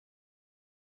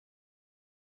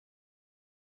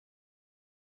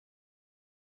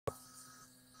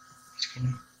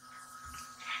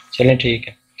चलें ठीक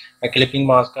है। क्लिपिंग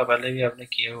मास्क का पहले भी आपने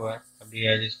किया हुआ है, अभी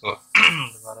आज इसको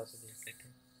दोबारा से देख लेते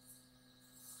हैं।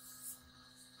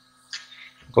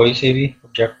 कोई से भी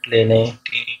ऑब्जेक्ट ले लें,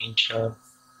 3 4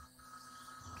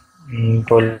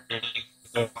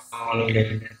 पॉलीगॉन ले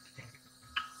लेते हैं।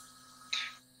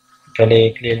 पहले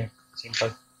एक ले लें सिंपल,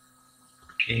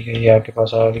 ठीक है, ये आपके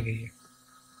पास आ भी गई है।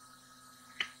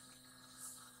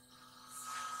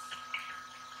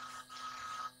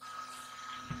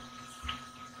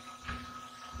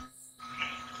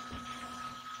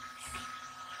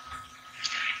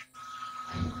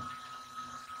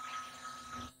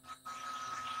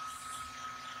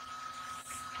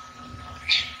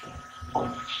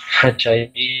 अच्छा,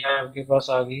 ये आपके पास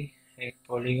आ गई एक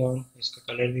पॉलीगॉन, इसका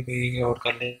कलर भी कोई और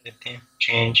कर लेते हैं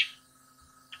चेंज,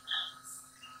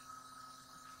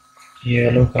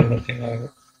 येलो कर लेते हैं,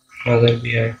 नजर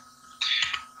भी आए।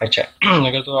 अच्छा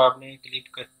अगर तो आपने क्लिक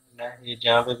करना है, ये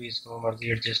जहाँ पे भी इसको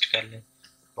मर्जी एडजस्ट कर लें,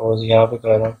 और यहाँ पे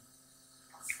कर रहा हूँ,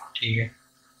 ठीक है।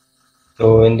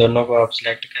 तो इन दोनों को आप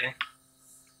सिलेक्ट करें,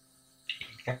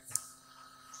 ठीक है।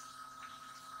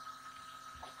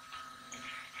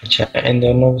 अच्छा, इन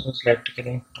दोनों को सिलेक्ट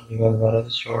करें, अभी मैं दोबारा से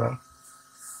छोड़ रहा हूँ।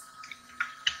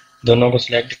 दोनों को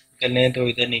सिलेक्ट कर लें तो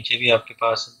इधर नीचे भी आपके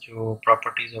पास जो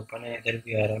प्रॉपर्टीज ओपन है, इधर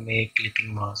भी आ रहा है मेक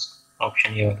क्लिपिंग मास्क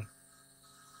ऑप्शन, ये वाला,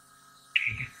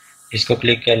 ठीक है। इसको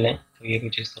क्लिक कर लें तो ये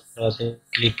कुछ इस तरह से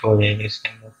क्लिप हो जाएगा इसके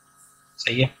अंदर,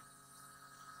 सही है।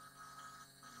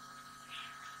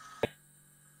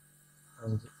 हाँ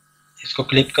जी। इसको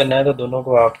क्लिक करना है तो दोनों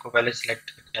को आपको पहले सिलेक्ट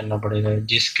करना पड़ेगा,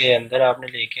 जिसके अंदर आपने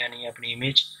लेके आनी है अपनी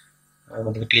इमेज,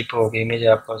 मतलब क्लिप हो गई इमेज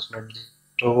आपका उसमें,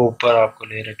 तो वो ऊपर आपको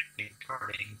ले रखनी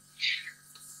पड़ेगी,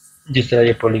 जिस तरह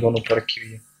ये पॉलीगॉन ऊपर रखी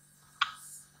हुई है।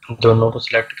 दोनों को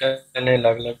सिलेक्ट कर लें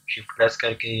अलग अलग, शिफ्ट प्रेस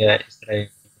करके, या इस तरह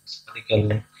कर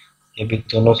लें। ये भी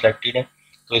दोनों सिलेक्टेड है,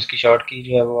 तो इसकी शॉर्ट की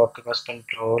जो है वो आपके पास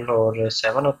कंट्रोल और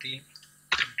 7 होती है।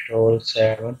 कंट्रोल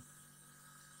 7,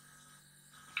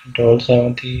 कंट्रोल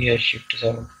 7 थी या शिफ्ट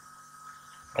 7?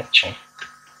 अच्छा,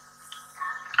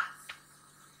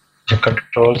 जो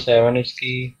कंट्रोल 7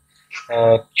 इसकी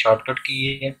शॉर्टकट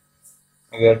की है।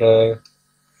 अगर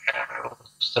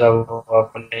उस तरह वो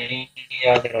आपको नहीं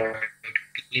याद रहा,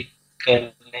 क्लिक कर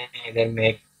लें, इधर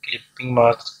में क्लिपिंग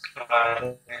मास्क आ रहा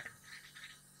है।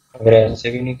 अगर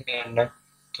ऐसे भी नहीं करना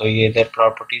तो ये इधर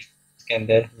प्रॉपर्टीज के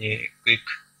अंदर ये क्विक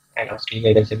ठीक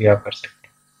है, इधर से भी आप कर सकते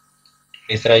हैं।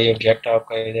 इस तरह ये ऑब्जेक्ट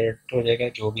आपका इधर एडिट हो जाएगा,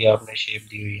 जो भी आपने शेप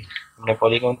दी हुई है, हमने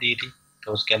पॉलीगॉन दी थी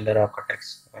तो उसके अंदर आपका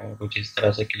टेक्स्ट कुछ इस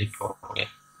तरह से क्लिक हो गया,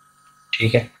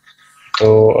 ठीक है। तो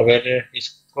अगर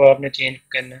इसको आपने चेंज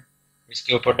करना है,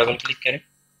 इसके ऊपर डबल क्लिक करें,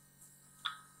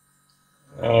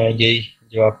 यही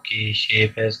जो आपकी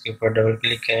शेप है इसके ऊपर डबल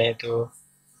क्लिक करें तो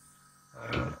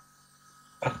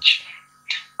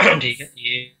अच्छा ठीक है,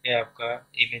 ये आपका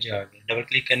इमेज आ गया। डबल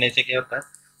क्लिक करने से क्या होता है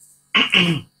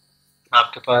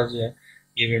आपके पास जो है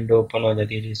ये विंडो ओपन हो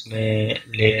जाती है, जिसमें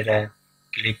लेयर है,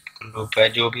 क्लिप ग्रुप है,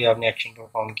 जो भी आपने एक्शन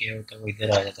परफॉर्म किया होता है वो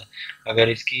इधर आ जाता है। अगर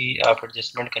इसकी आप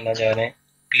एडजस्टमेंट करना चाह रहे हैं,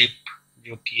 क्लिप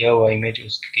जो किया हुआ इमेज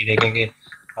उसकी देखेंगे,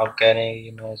 आप कह रहे हैं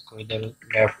कि मैं इसको इधर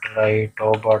left right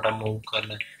top bottom move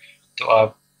करना है, तो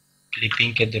आप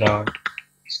क्लिपिंग के दौरान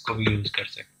इसको भी यूज़ कर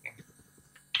सकते हैं,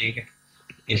 ठीक है।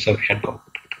 इस ऑप्शन को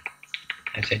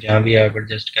ऐसे जहाँ भी आप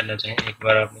एडजस्ट करना चाहें, एक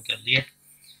बार आपने कर लिया,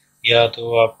 या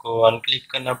तो आपको अनक्लिक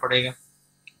करना पड़ेगा,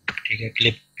 ठीक है,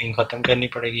 क्लिपिंग ख़त्म करनी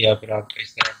पड़ेगी, या फिर आप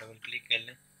इस तरह डबल क्लिक कर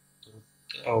लें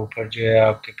तो ऊपर जो है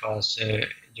आपके पास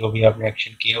जो भी आपने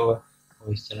एक्शन किया हुआ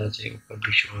वो इस तरह से ऊपर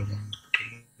भी शो हो जाएंगे,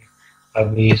 ठीक है।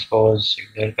 अभी सपोज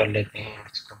इधर कर लेते हैं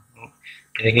इसको,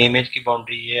 देखिए इमेज की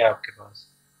बाउंड्री ये है आपके पास,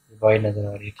 वाई नज़र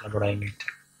आ रही है, इतना बड़ा इमेज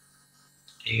था,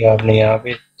 ठीक है। आपने यहाँ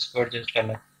पे इसको एडजस्ट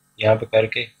करना, यहाँ पे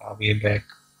करके आप ये बैक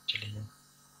चले जाए,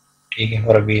 ठीक है,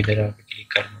 और अभी इधर आके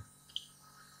क्लिक करना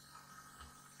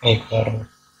एक बार और।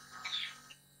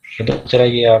 दूसरा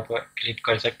ये आप क्लिक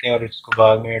कर सकते हैं और इसको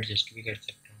बाद में एडजस्ट भी कर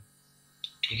सकते हैं,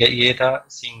 ठीक है। ये था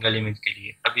सिंगल इमेज के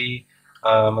लिए। अभी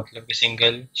मतलब कि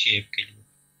सिंगल शेप के लिए।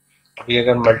 अभी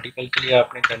अगर मल्टीपल के लिए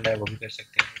आपने करना है वो भी कर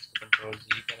सकते हैं, इसको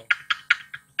कंट्रोल-Z करें,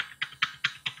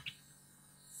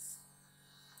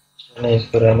 चलें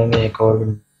इसको रहने में, एक और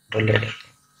विंडो ले लेते हैं।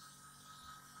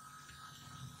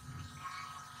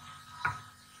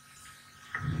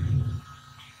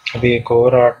 अभी एक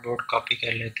और आर्टबोर्ड कॉपी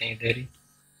कर लेते हैं इधर ही,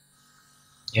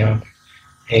 यहाँ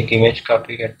पे एक इमेज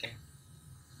कॉपी करते हैं,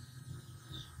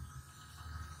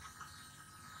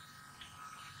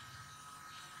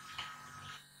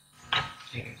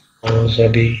 और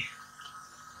अभी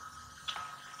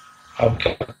आपके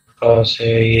पास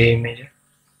ये इमेज है,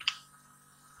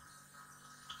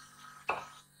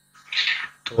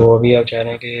 तो अभी आप चाह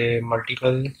रहे हैं कि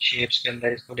मल्टीपल शेप्स के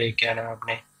अंदर इसको लेके आना है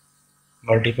आपने,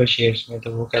 मल्टीपल शेप्स में,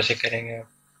 तो वो कैसे करेंगे आप?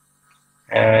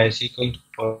 ऐसी कोई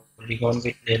पॉलीगॉन भी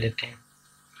ले लेते हैं,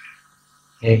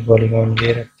 एक पॉलीगॉन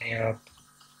ले रखते हैं आप,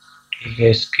 ठीक है,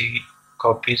 इसकी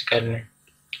कॉपीज कर लें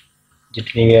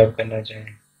जितनी भी आप करना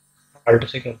चाहें। अल्ट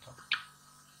से करता हूँ।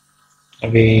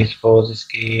 अभी सपोज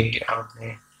इसकी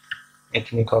आपने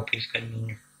इतनी कॉपीज करनी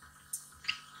है,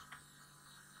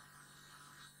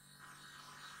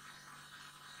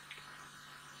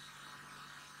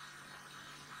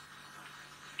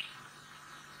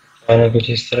 मैंने कुछ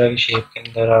इस तरह की शेप के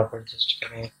अंदर आप एडजस्ट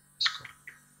करें इसको।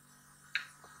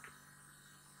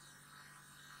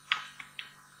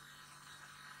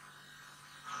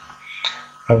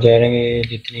 आप चाह रहे हैं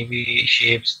जितनी भी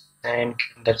शेप्स हैं इनके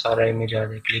अंदर सारा इमेज आ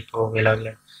जाए, क्लिप हो गया अलग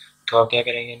अलग, तो आप क्या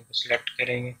करेंगे, इनको सिलेक्ट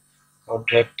करेंगे और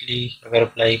डायरेक्टली अगर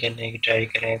अप्लाई करने की ट्राई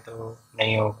करें तो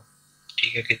नहीं होगा,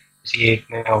 ठीक है, किसी एक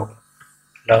में होगा,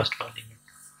 लास्ट वाली में।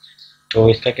 तो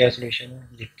इसका क्या सोल्यूशन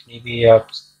है, जितनी भी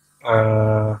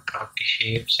आपकी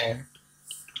शेप्स हैं,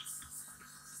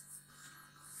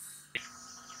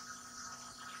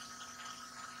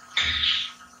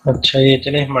 अच्छा ये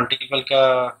चले मल्टीपल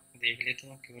का देख लेते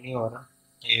हैं, क्यों नहीं हो रहा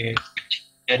ये,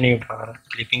 पिक्चर नहीं उठा रहा,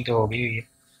 क्लिपिंग तो हो गई हुई है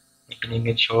लेकिन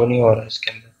इमेज शो नहीं हो रहा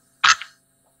इसके अंदर,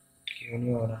 क्यों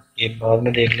नहीं हो रहा ये बाद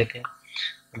में देख लेते हैं।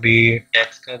 अभी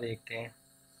टेक्स्ट का देखते हैं,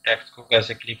 टेक्स्ट को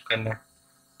कैसे क्लिप करना है,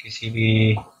 किसी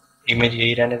भी इमेज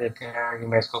यही रहने देते हैं कि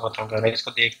मैं इसको खत्म कर रहा है,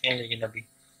 इसको देखते हैं, लेकिन अभी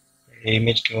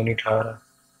इमेज क्यों नहीं उठा रहा।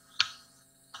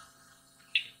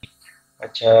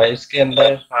 अच्छा इसके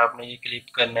अंदर आपने ये क्लिप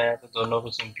करना है तो दोनों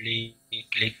को सिंपली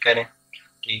क्लिक करें,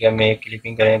 ठीक है, मैं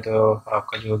क्लिपिंग करें तो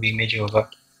आपका जो भी इमेज होगा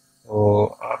वो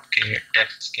आपके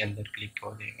टेक्स्ट के अंदर क्लिप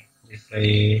हो जाएगा, जिस तरह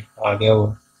ये आ गया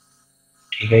वो,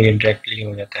 ठीक है, ये डायरेक्टली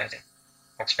हो जाता है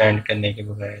एक्सपेंड करने के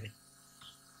बगैर,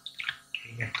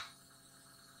 ठीक है।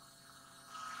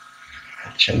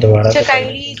 अच्छा दोबारा से कर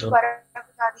लेते हैं दोबारा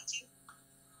बता दीजिए।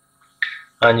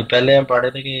 हाँ जी, पहले हम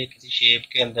पढ़े थे कि किसी शेप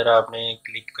के अंदर आपने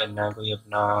क्लिक करना है कोई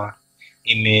अपना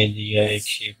इमेज या एक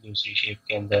शेप दूसरी शेप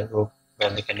के अंदर, वो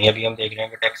पहले करनी है। अभी हम देख रहे हैं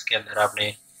कि टेक्स्ट के अंदर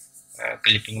आपने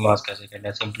क्लिपिंग मास्क कैसे करना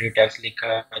है। सिंपली टेक्स्ट लिखा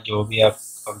है, जो भी आप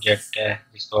ऑब्जेक्ट है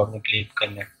जिसको आपने क्लिप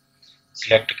करना है,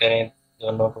 सिलेक्ट करें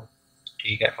दोनों को,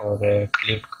 ठीक है, और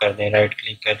क्लिक कर दें, राइट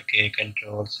क्लिक करके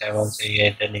Ctrl+7 से या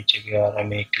इधर नीचे भी आ रहा है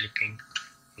मेक क्लिपिंग,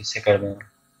 इससे कर दें,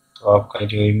 तो आपका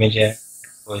जो इमेज है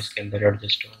वो इसके अंदर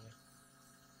एडजस्ट होगा,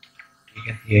 ठीक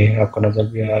है, ये आपको नज़र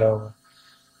भी आ रहा होगा।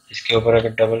 इसके ऊपर अगर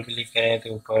डबल क्लिक करें तो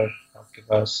ऊपर आपके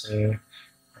पास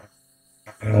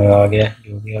आ गया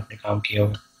जो भी आपने काम किया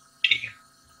होगा, ठीक है।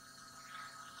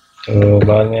 तो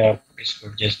बाद में आप इसको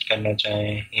एडजस्ट करना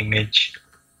चाहें, इमेज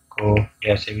को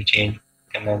जैसे भी चेंज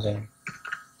करना चाहें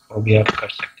वो भी आप कर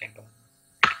सकते हैं।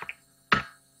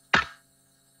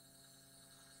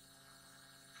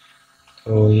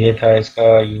 तो ये था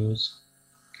इसका यूज़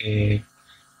कि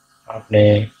आपने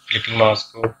क्लिपिंग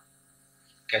मास्क को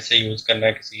कैसे यूज़ करना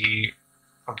है किसी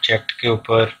ऑब्जेक्ट के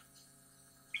ऊपर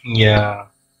या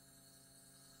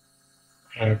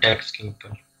टेक्स्ट के ऊपर।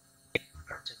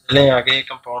 अच्छा चलें आगे,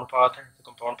 कंपाउंड पाथ है, तो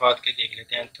कंपाउंड पाथ के देख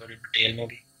लेते हैं थोड़ी डिटेल में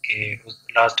भी, कि उस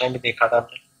लास्ट टाइम भी देखा था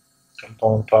आपने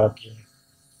कंपाउंड पाथ जो है,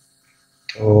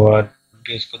 तो आज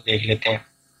भी इसको देख लेते हैं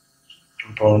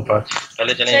कंपाउंड पाथ।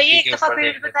 पहले चलें इसी चाहिए एक के दफा ऊपर फिर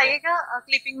देख लेते हैं। बताइएगा,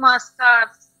 क्लिपिंग मास्क का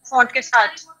फॉन्ट के साथ,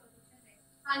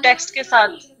 टेक्स्ट के साथ।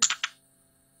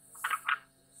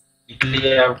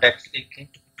 इसलिए आप टेक्स्ट लिखें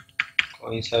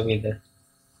कोई सा भी इधर,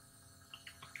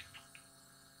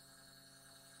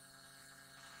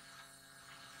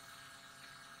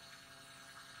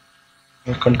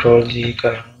 Ctrl+G का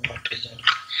वापस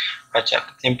जाना। अच्छा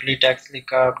सिंपली टेक्स्ट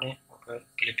लिखा आपने ऊपर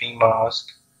क्लिपिंग मास्क,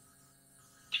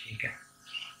 ठीक है,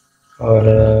 और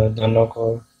दोनों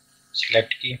को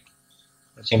सिलेक्ट किया,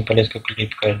 सिंपल इसको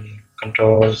क्लिप कर दिया,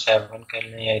 Ctrl+7 कर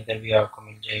लें या इधर भी आपको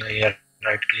मिल जाएगा, या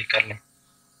राइट क्लिक कर लें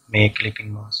मेक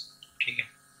क्लिपिंग मास्क, ठीक है।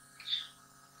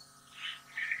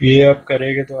 ये आप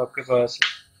करेंगे तो आपके पास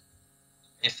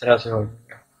इस तरह से हो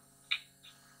जाएगा,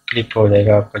 क्लिप हो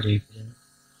जाएगा आपका जो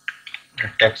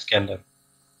टेक्स्ट के अंदर।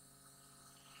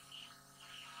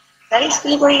 सर इसके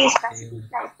लिए कोई स्पेसिफिक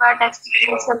टाइप का टेक्स्ट भी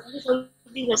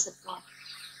कर सकते हैं?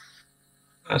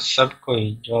 सब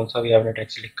कोई जो सा भी आपने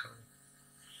टेक्स्ट लिखा हो,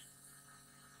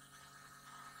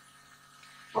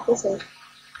 ओके सर।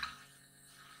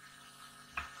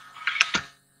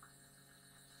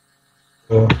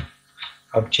 तो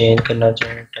आप चेंज करना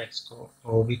चाहें टेक्स्ट को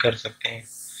वो भी कर सकते हैं,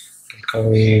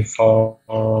 कभी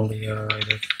फॉन्ट या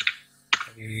इधर,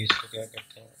 कभी इसको क्या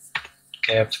करते हैं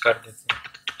कैप्स कर देते हैं,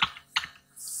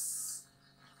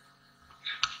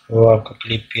 वो आपका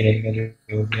क्लिप भी रहेगा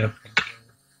जो भी आपने किया।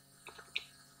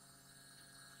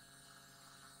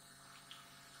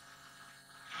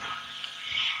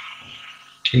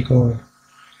 ठीक हो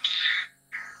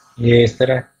ये इस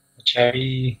तरह। अच्छा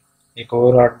अभी एक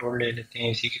और आर्टबोर्ड ले लेते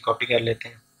हैं, इसी की कॉपी कर लेते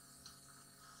हैं।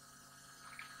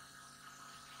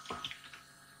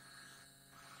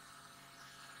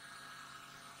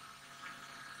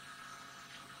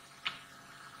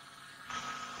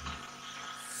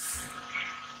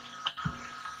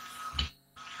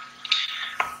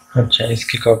 अच्छा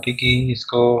इसकी कॉपी की,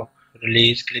 इसको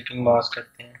रिलीज क्लिपिंग मास्क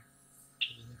करते हैं।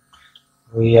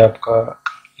 वही आपका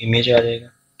इमेज आ जाएगा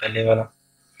पहले वाला।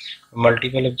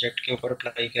 मल्टीपल ऑब्जेक्ट के ऊपर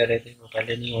अप्लाई कर रहे थे, वो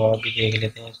पहले नहीं हुआ, अभी देख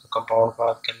लेते हैं। इसको कंपाउंड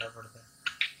पाथ करना पड़ता है।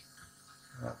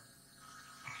 हाँ,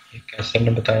 ये कैसे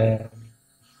ने बताया,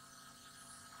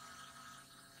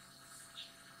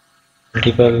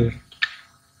 मल्टीपल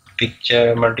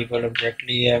पिक्चर मल्टीपल ऑब्जेक्ट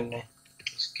लिए हमने,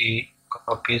 इसकी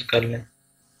कॉपीज कर लें।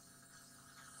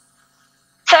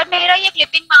 सर मेरा ये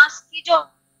क्लिपिंग मास्क की जो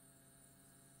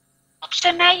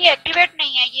ऑप्शन है ये एक्टिवेट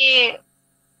नहीं है। ये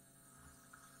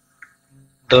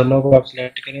दोनों को आप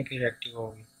सिलेक्ट करें फिर एक्टिव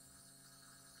होगी।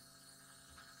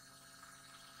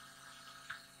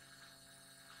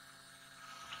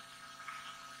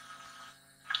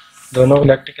 दोनों को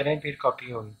सिलेक्ट करें फिर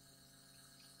कॉपी होगी।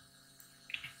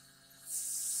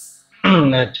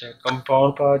 अच्छा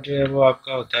कंपाउंड पार्ट जो है वो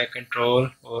आपका होता है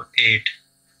कंट्रोल और 8,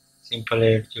 सिंपल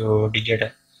 8 जो डिजिट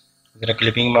है। अगर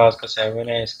क्लिपिंग मास्क का 7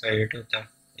 है, इसका 8 होता है।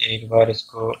 एक बार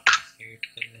इसको 8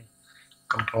 कर लें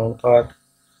कंपाउंड पार्ट,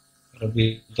 और अभी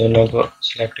दोनों को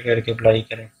सिलेक्ट करके अप्लाई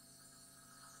करें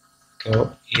तो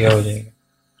ये हो जाएगा।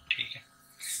 ठीक है,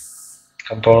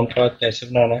 कंपाउंड पार्ट कैसे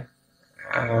बनाना है,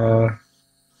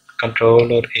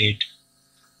 कंट्रोल और 8,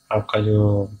 आपका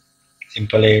जो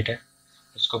सिंपल 8 है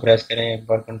उसको प्रेस करें। एक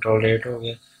बार कंट्रोल 8 हो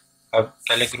गया। अब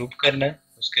पहले ग्रुप करना है,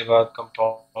 उसके बाद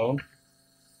कंपाउंड।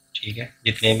 ठीक है,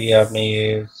 जितने भी आपने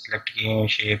ये सिलेक्ट किए हैं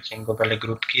शेप्स, इनको पहले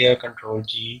ग्रुप किया कंट्रोल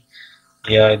जी,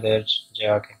 या इधर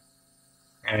जाके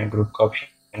ग्रुप का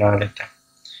ऑप्शन आ लेता है।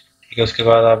 ठीक है, उसके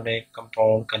बाद आपने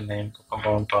कंपाउंड करना है इनको,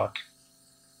 कंपाउंड पार्ट।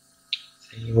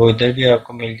 सही, वो इधर भी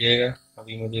आपको मिल जाएगा।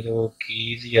 अभी मुझे तो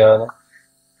कीज याद है,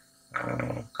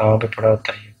 कहाँ पे पड़ा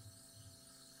होता है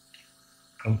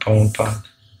कंपाउंड पार्ट।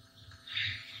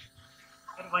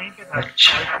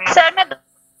 अच्छा सर मैं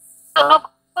दोनों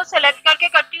को सेलेक्ट करके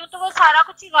करती हूँ तो वो सारा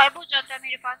कुछ ही गायब हो जाता है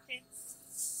मेरे पास से।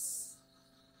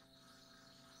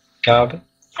 कहाँ पे?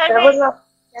 सर मेरे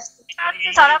पास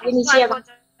से सारा कुछ गायब हो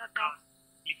जाता है।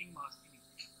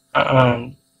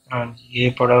 हाँ हाँ ये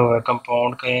पड़ा हुआ है।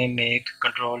 कंपाउंड करें मेक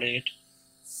कंट्रोल 8,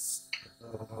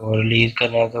 रिलीज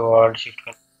करना है तो ऑल्ट शिफ्ट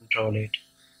कंट्रोल 8।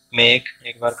 मेक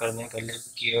एक बार करने पहले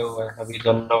किया हुआ है, अभी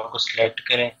दोनों को सिलेक्ट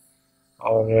करें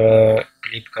और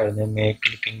क्लिप कर दें मेक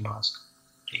क्लिपिंग मास्क।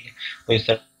 ठीक है, तो इस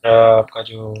तरह आपका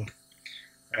जो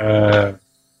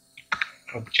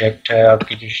ऑब्जेक्ट है,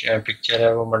 आपकी जो पिक्चर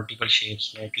है वो मल्टीपल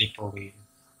शेप्स में क्लिप हो गई है।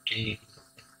 ठीक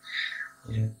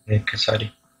है, ये देख सारी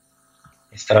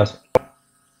इस तरह से।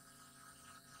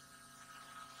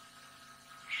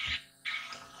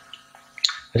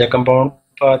 अच्छा कंपाउंड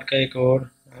पाथ का एक और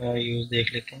यूज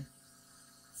देख लेते हैं,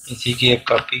 इसी की एक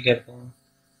कॉपी करते हैं।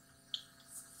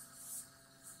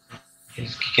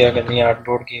 इसकी क्या करनी है,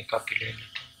 आर्टबोर्ड की एक कॉपी ले लेते हैं।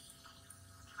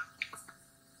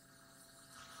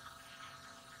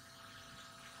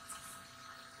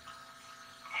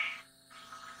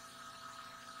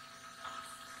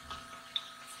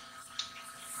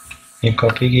 ये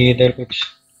कॉपी की, इधर कुछ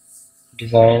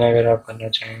डिज़ाइन अगर आप करना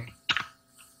चाहें।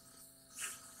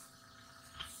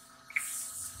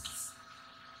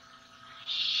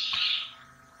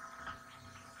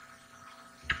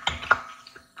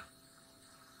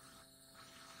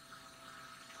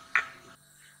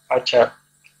 अच्छा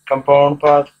कंपाउंड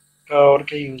पाथ का और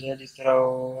क्या यूज़ है, जिस तरह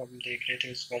वो हम देख रहे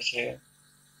थे उसमें से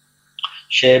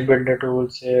शेप बिल्डर टूल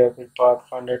से या फिर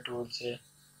पाथफाइंडर टूल से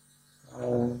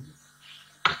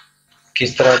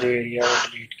किस तरह जो एरिया वो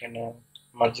डिलीट करना है,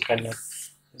 मर्ज करना है।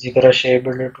 इसी तरह शेप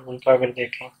बिल्डर टूल का अगर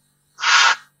देखें,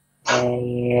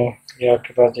 ये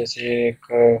आपके पास जैसे एक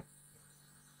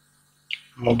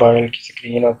मोबाइल की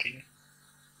स्क्रीन होती है,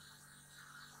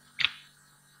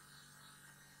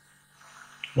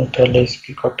 मैं पहले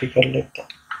इसकी कॉपी कर लेता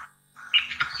हूँ।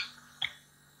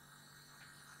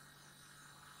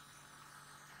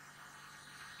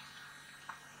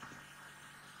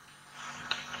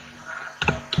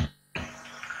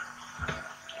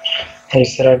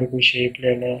 इस तरह भी कोई शेप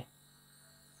लेना है।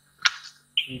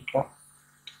 ठीक है,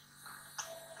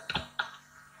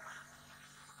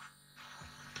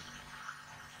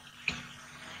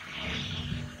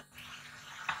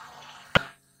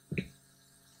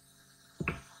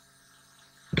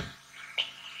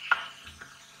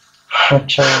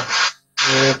 अच्छा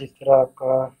ये जिस तरह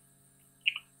आपका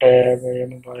टैब है या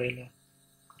मोबाइल है,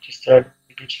 जिस तरह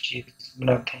की चीज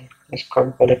बनाते हैं इसको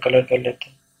भी पहले कलर कर लेते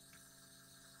हैं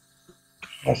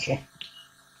ऐसे।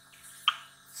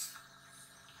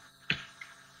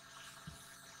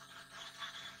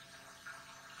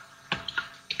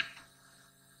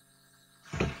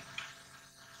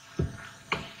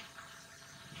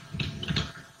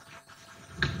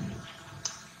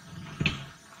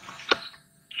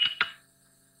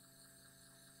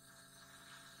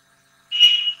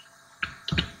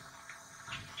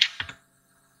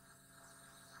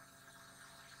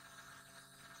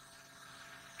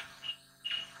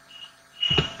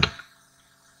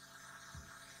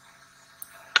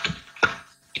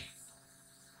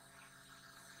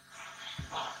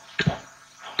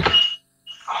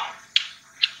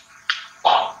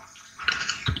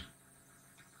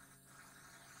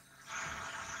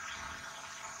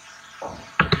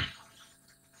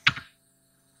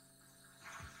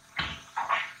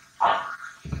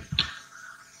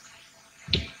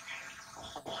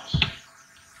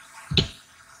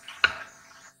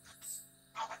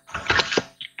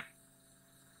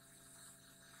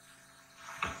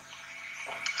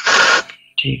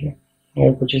 ठीक है,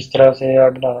 और कुछ इस तरह से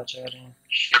आप बनाना चाह रहे हैं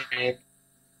शेप।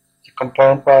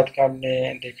 कंपाउंड पाथ का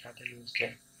हमने देखना था यूज किया,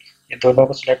 ये दोनों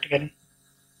को सिलेक्ट करें,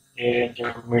 ये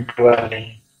जो मिड वाले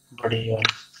हैं बड़ी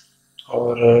वाले,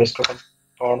 और इसको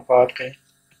कंपाउंड पाथ करें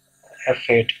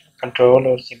F8 कंट्रोल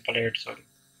और सिंपल 8 सॉरी।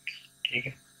 ठीक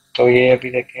है, तो ये अभी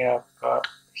देखें आपका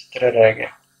इस तरह रह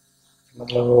गया,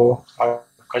 मतलब वो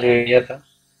आपका जो एरिया था,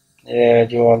 ये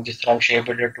जो आप जिस तरह हम शेप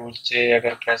बिल्डर टूल से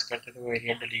अगर प्रेस करते तो वो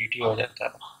एरिया डिलीट ही हो जाता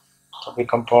था। तो अभी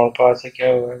कंपाउंड पाथ से क्या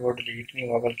हुआ है, वो डिलीट नहीं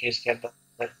हुआ बल्कि इसके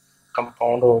अंदर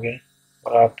कंपाउंड हो गया,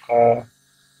 और आपका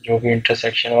जो भी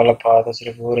इंटरसेक्शन वाला पाथ है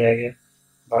सिर्फ वो रह गया,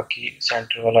 बाकी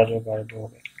सेंटर वाला जो गायब हो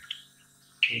गया।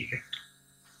 ठीक है,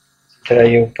 इस तरह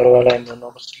ये ऊपर वाला इन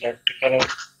दोनों को सिलेक्ट करें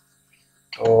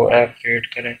तो F8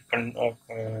 करें,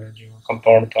 जो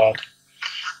कंपाउंड पाथ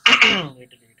ये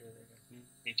डिलीट हो जाएगा,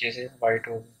 नीचे से वाइट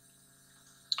हो गया।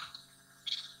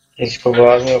 इसको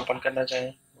बाद में ओपन करना चाहें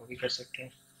वो भी कर सकते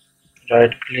हैं,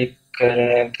 राइट क्लिक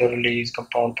करें तो रिलीज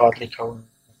कंपाउंड पाथ लिखा हुआ है।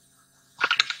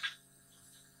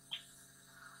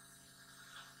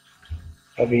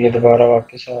 अभी ये दोबारा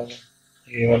वापस आ गया,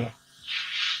 ये वाला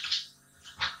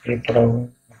ये पड़ा हुआ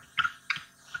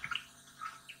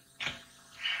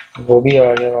वो भी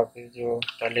आ गया वापस, जो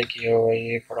पहले किया हुआ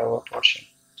ये पड़ा हुआ पोर्शन।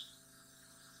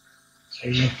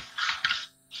 सही है,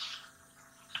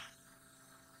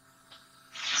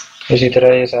 इसी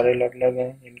तरह ये सारे अलग अलग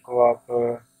हैं, इनको आप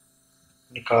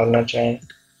निकालना चाहें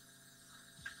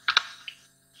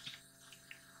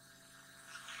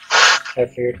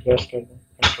F8 प्रेस कर दें,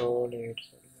 कंट्रोल 8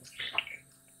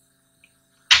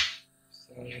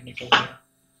 ये निकल गया।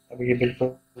 अब ये बिल्कुल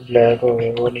ब्लैक हो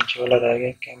गया, वो नीचे वाला रह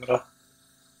गया कैमरा,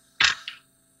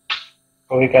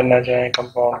 वो भी करना चाहें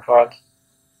कंपाउंड पाथ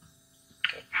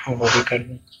वो भी कर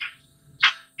दें।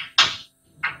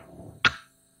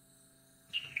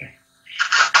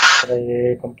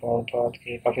 ये कंपाउंड पाथ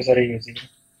के काफ़ी सारे यूजेज हैं,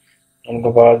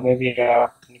 उनको बाद में भी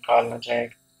आप निकालना चाहें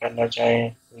करना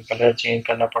चाहें, कोई कलर चेंज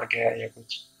करना पड़ गया या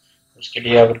कुछ, उसके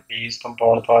लिए आप रिलीज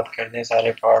कंपाउंड पाथ कर दें,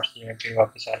 सारे पार्ट्स जो हैं फिर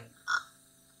वापस आ जाए।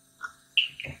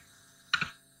 ठीक है,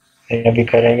 फिर अभी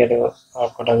करेंगे तो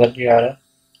आपको नज़र भी आ रहा है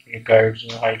ये गाइड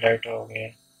जो हाईलाइट हो गए,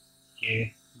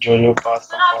 ये जो जो पाथ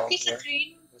कंपाउंड है।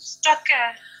 स्टक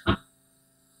है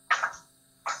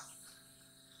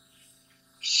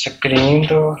स्क्रीन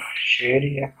तो शेयर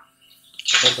ही है,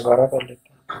 चलो दोबारा कर लेते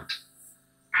हैं।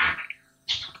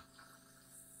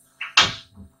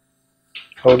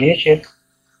 हो गया शेयर,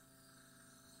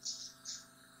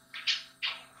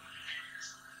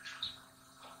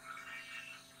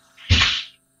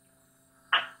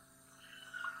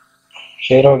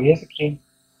 शेयर हो गया स्क्रीन।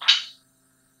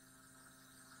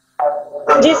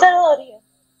 जी सर, हो रही है।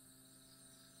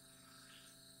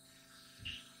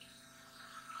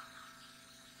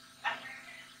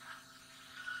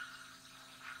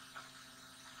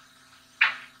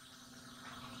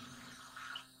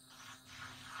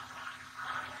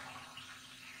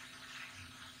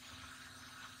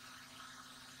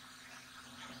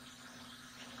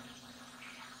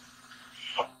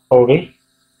 हो गई,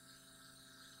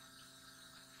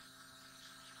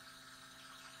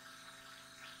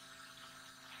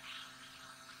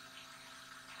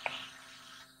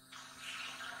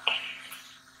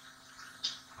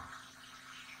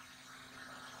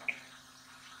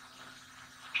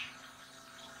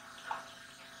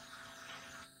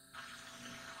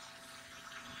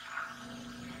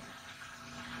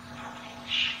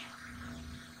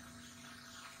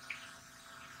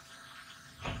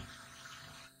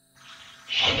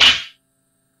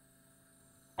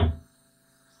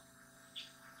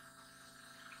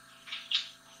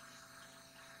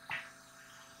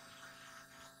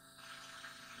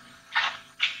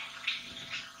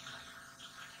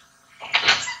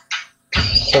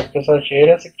 सबके साथ शेयर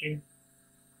है स्क्रीन?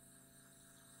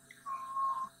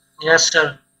 Yes sir.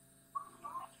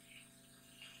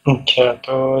 अच्छा,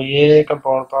 तो ये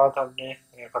कंपाउंड पाथ हमने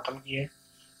खत्म किए।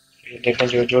 ये देखें,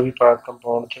 जो जो भी पाथ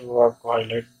कंपाउंड थे वो आपको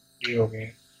हाईलाइट भी हो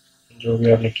गए, जो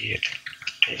भी आपने किए थे।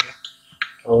 ठीक है,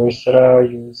 तो इस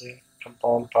तरह यूज है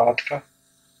कंपाउंड पाथ का।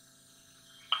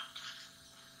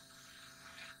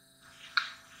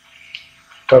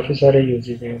 काफ़ी सारे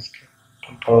यूजेज हैं इसके,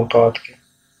 कंपाउंड पाथ के।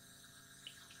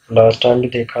 लास्ट टाइम भी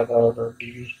देखा था और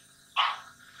अभी भी।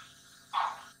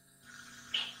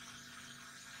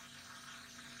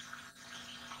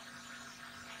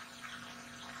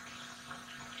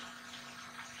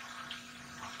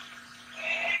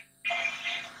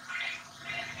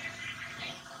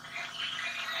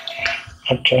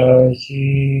 अच्छा,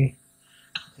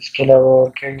 इसके अलावा और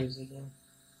क्या यूजेज हैं?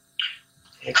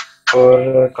 एक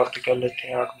और कॉपी कर लेते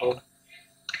हैं आर्टबोर्ड,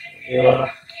 ये वाला।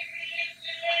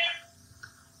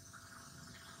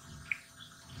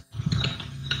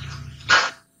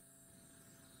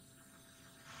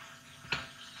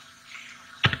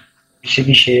 इसी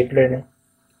की शेप ले लें,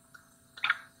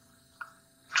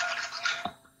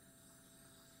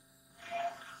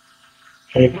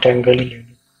 रेक्टेंगल ही ले लें।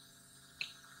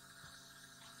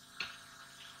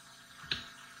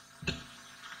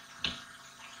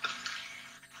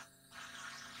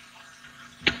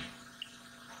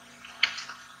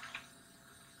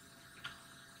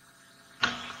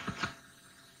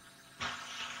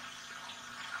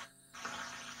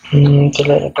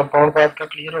 चलो, कंपाउंड पाथ का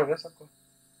क्लियर हो गया सबको?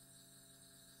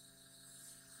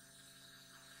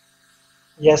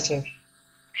 Yes sir.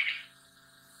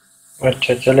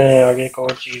 अच्छा, चले आगे। एक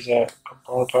और चीज़ है,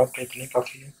 कंपाउंड पाथ पे इतनी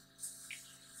काफ़ी है।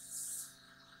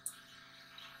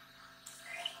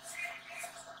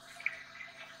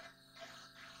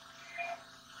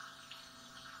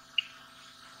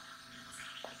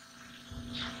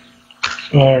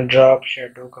 ड्रॉप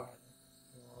शेडो का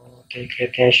देख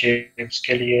लेते हैं शेप्स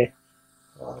के लिए।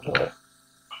 और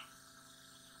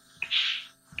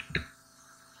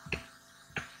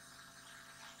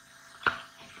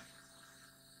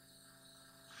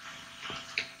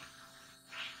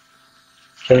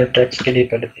चलो, टेक्स्ट के लिए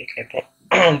पहले देख लेते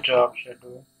हैं। ड्रॉप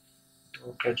शेडो,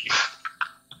 ओके जी।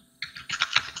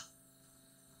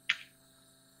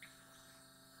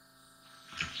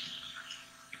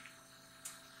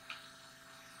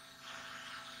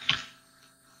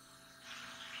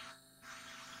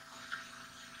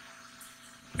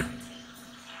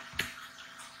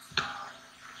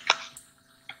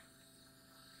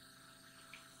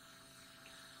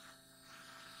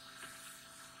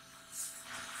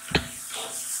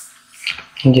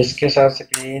 जिसके साथ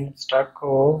स्क्रीन स्टक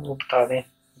हो वो बता दें,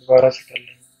 दोबारा से कर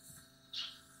लें।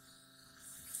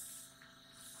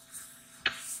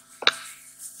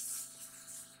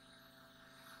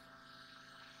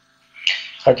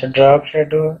 अच्छा, ड्रॉप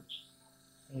शेडो,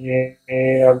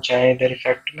 ये आप जाएं इधर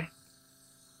इफेक्ट में।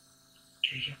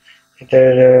 ठीक है,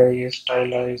 इधर ये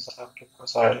स्टाइल है, इस आपके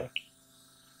पास आ रहा है।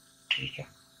 ठीक है,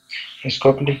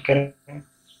 इसको क्लिक करें,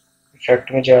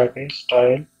 इफेक्ट में जाके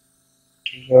स्टाइल।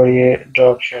 ठीक है, और ये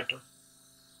ड्रॉप शेडो,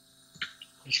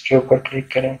 इसके ऊपर क्लिक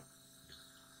करें।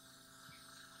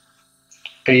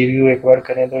 प्रीव्यू एक बार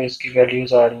करें तो इसकी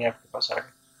वैल्यूज आ रही हैं आपके पास आगे।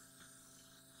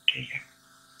 ठीक है,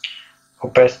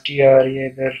 ओपेसिटी आ रही है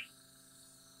इधर,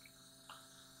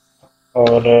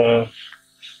 और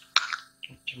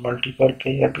मल्टीपल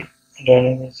पे या भी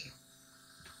रहने में से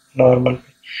नॉर्मल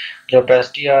पे जो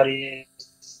ओपेसिटी आ रही है,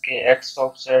 इसके x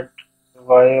offset,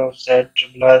 Y offset,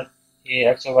 blur. ये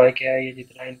एक्स और वाई क्या है, ये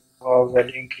जितना इनको आप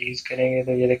वैल्यू इंक्रीज करेंगे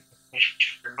तो ये देखिए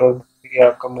शेडो भी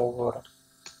आपका मूव हो रहा है।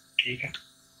 ठीक है,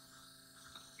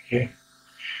 ये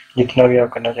जितना भी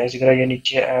आप करना चाहें। इसी तरह ये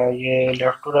नीचे ये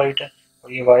लेफ्ट टू राइट है,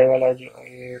 और ये वाई वाला जो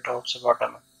ये टॉप से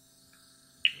बॉटम है।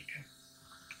 ठीक है,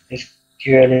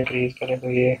 इसकी वैल्यू इंक्रीज करें तो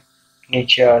ये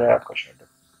नीचे आ रहा है आपका शेडो,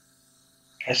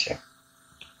 ऐसे।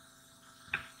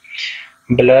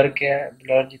 ब्लर क्या है,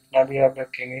 ब्लर जितना भी आप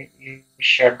रखेंगे ये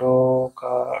शेडो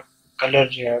का कलर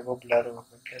जो है वो ब्लर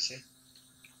होगा। कैसे,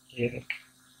 ये देखिए,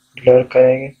 ब्लर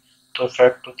करेंगे तो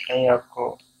इफेक्ट उतना ही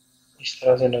आपको इस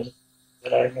तरह से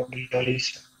नजर आएगा, ब्लर ही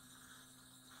से।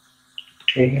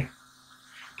 ठीक है,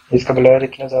 इसका ब्लर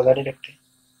इतना ज़्यादा नहीं रखते।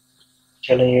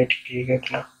 चलो, ये ठीक है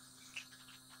इतना।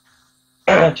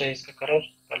 अच्छा, इसका कलर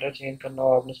कलर चेंज करना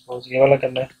हो आपने, सपोज ये वाला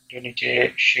करना है, जो नीचे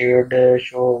शेड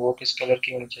शो वो किस कलर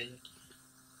की होनी चाहिए,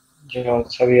 जो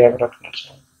सभी आप रखना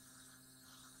चाहें।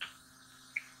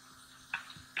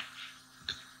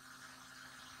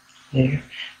 ठीक है,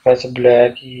 वैसे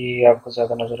ब्लैक ही आपको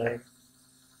ज़्यादा नजर आएगा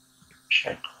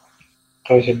शायद,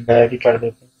 तो इसे ब्लैक ही कर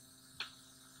देते हैं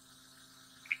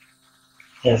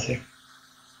ऐसे।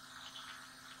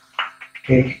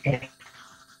 ठीक है,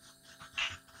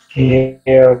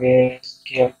 ये आगे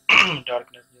इसकी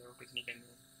डार्कनेस जो है कितनी करनी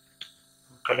है,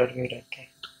 कलर में रहते हैं,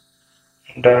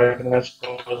 डार्कनेस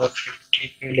को 50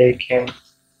 पे लेके हम,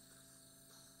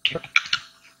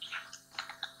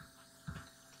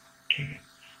 ठीक है,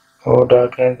 और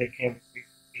डार्कनेस देखें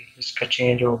इसका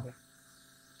चेंज हो गया,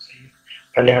 सही है।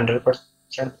 पहले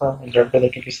 100% था, 100 पे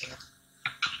देखें किस तरह,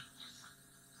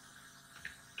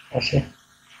 ऐसे,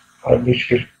 और भी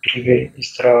 50 पे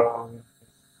इस तरह हो गया।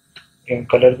 हम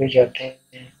कलर पे जाते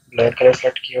हैं, ब्लैक कलर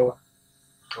सेलेक्ट किया हुआ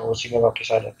तो उसी में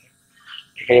वापस आ जाते हैं।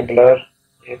 ठीक है, ये ब्लर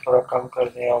ये थोड़ा कम कर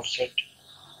दें, ऑफसेट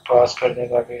पास कर दें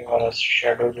ताकि हमारा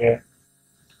शेडो जो है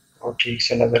वो ठीक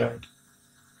से नजर आए।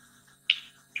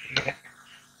 ठीक है,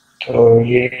 तो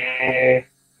ये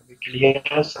अभी क्लियर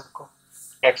है सबको,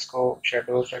 टेक्स्ट को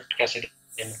शेडो इफेक्ट कैसे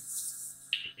देना।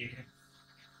 ठीक है,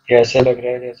 ये ऐसे लग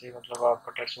रहा है जैसे मतलब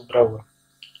आपका टेक्स्ट उभरा हुआ।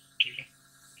 ठीक है,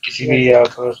 किसी भी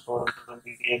आप उसको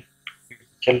एक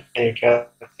पिक्चर लेके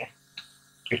आते हैं,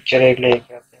 पिक्चर एक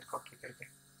लेके आते हैं कॉपी करके,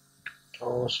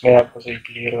 तो उसमें आपको सही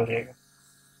क्लियर हो जाएगा।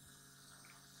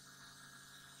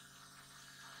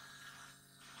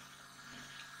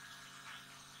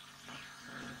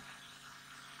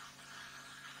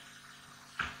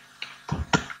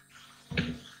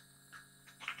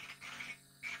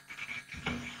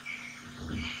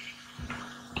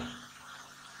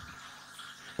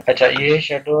 अच्छा, ये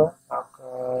शेडो है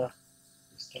आपका,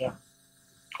 इस तरह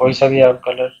कोई सा भी आप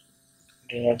कलर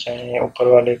देना चाहें, ऊपर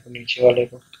वाले को नीचे वाले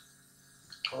को,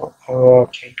 तो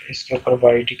ठीक है, इसके ऊपर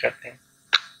वाइट ही करते हैं।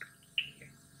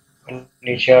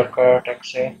 नीचे आपका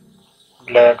टेक्स्ट है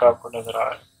ब्लैक आपको नजर आ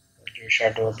रहा है, जो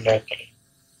शेडो ब्लैक कलर,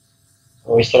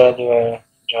 तो इस तरह जो है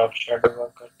जब आप शेडो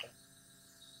वर्क करते हैं,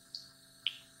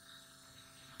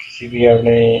 किसी भी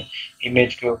आपने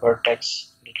इमेज के ऊपर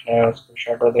टेक्स्ट लिखना है, उसको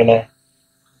शेडो देना है,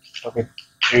 तो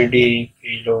 3D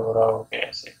फील हो रहा हो गया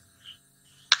ऐसे,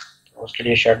 तो उसके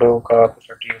लिए शेडो का आप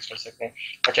इफेक्ट यूज कर सकते हैं।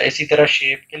 अच्छा, इसी तरह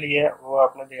शेप के लिए वो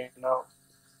आपने देखना,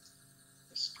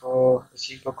 इसको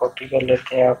इसी को कॉपी कर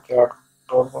लेते हैं आपके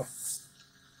आउटपुट को।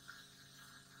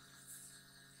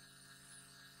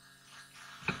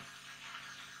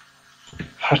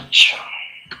 अच्छा,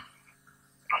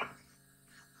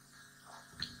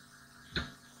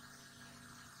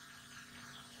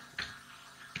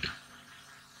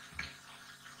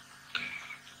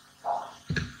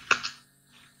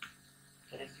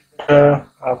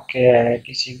 आपके है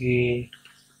किसी भी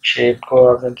शेप को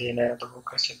अगर देना है तो वो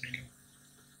कर सकते हैं।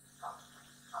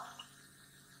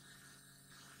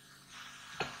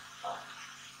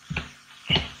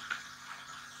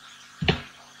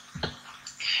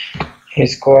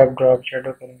 इसको आप ड्रॉप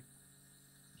शेडो करें,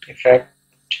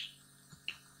 इफेक्ट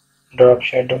ड्रॉप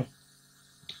शेडो,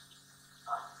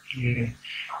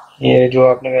 ये जो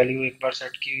आपने वैल्यू एक बार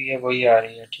सेट की हुई है वही आ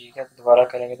रही है। ठीक है, दोबारा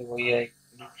करेंगे तो वही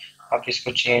आएगी, आप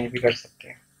इसको चेंज भी कर सकते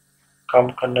हैं, कम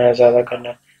करना है ज़्यादा करना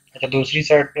है। अच्छा, दूसरी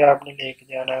साइड पे आपने लेके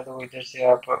जाना है तो इधर से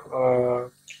आप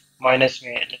माइनस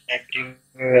में नेगेटिव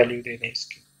में वैल्यू दे दें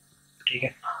इसकी। ठीक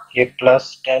है, ये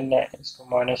 +10 है, इसको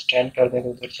 -10 कर दें तो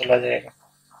उधर चला जाएगा।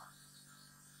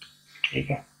 ठीक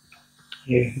है,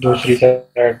 ये दूसरी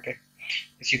साइड पे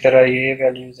इसी तरह ये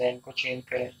वैल्यूज हैं, इनको चेंज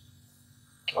करें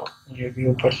तो ये भी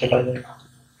ऊपर चला जाएगा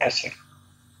ऐसे,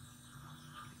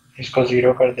 इसको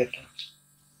 0 कर देते हैं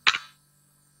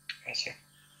ऐसे।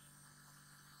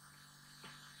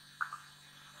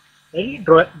 नहीं,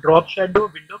 ड्रॉप शेडो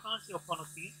विंडो कहाँ से ओपन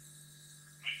होती है?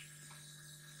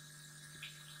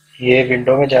 ये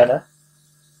विंडो में जाना,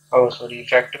 और सॉरी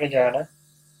इफेक्ट में जाना,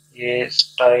 ये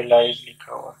स्टाइलाइज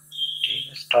लिखा हुआ, ठीक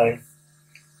है, स्टाइल,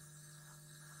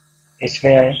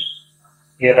 इसमें आए,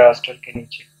 ये रास्टर के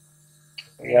नीचे,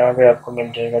 तो यहाँ पे आपको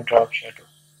मिल जाएगा ड्रॉप शेडो।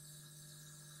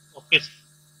 ओके,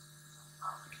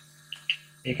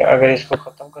 ठीक है, अगर इसको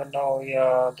ख़त्म करना हो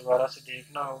या दोबारा से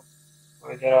देखना हो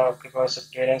तो इधर आपके पास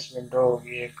अपीयरेंस विंडो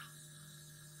होगी एक।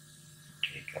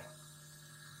 ठीक है,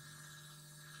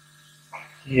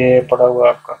 ये पड़ा हुआ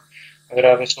आपका, अगर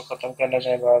आप इसको ख़त्म करना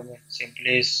चाहें बाद में,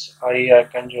 सिंपली इस आई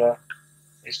आइकन जो है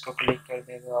इसको क्लिक कर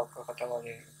दें तो आपका ख़त्म हो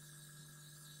जाएगा।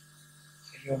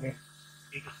 सही हो गया,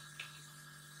 ठीक है।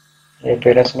 ये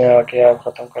अपीयरेंस में आके आप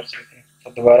ख़त्म कर सकते हैं।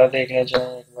 तो दोबारा देखना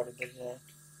चाहें एक बार इधर जाएँ,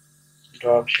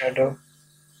 ड्रॉप शेडो,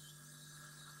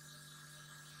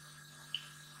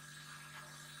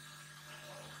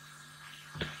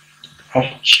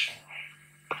 अच्छा,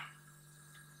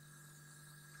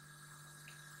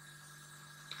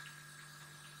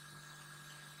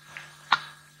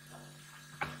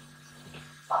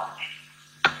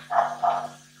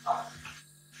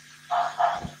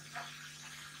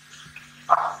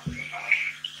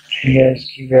 ठीक है,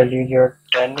 इसकी वैल्यू जो है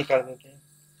 10 ही कर देते हैं,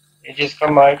 जिसका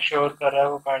माइक शोर कर रहा है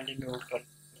वो काइंडली म्यूट कर।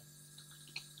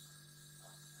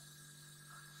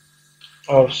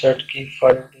 ऑफसेट की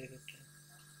 5 दे देते हैं।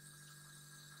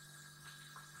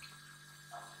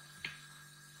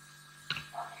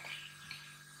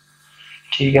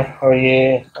 ठीक है। और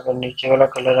ये अगर नीचे वाला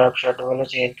कलर आप शेडो वाला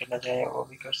चेंज करना चाहें वो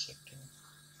भी कर सकते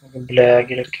हैं, ब्लैक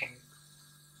ही रखेंगे।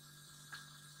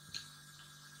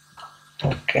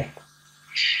 ओके,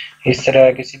 इस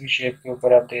तरह किसी भी शेप के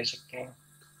ऊपर आप दे सकते हैं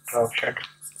ड्रॉप शेडो।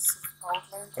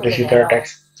 आउटलाइन को और इसी तरह लगाना है।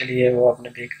 टेक्स्ट के लिए वो आपने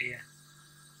देख लिया।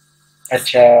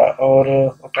 अच्छा, और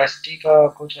ओपेसिटी का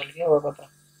कुछ चल गया हुआ पता?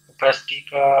 ओपेसिटी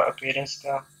का, अपीयरेंस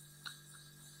का।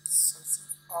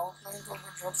 आउटलाइन को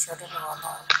भी ड्रॉप शेडो लगाना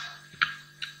है।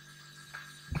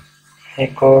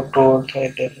 एक और टूल था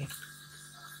इधर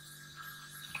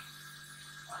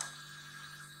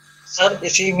सर,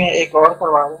 इसी में एक और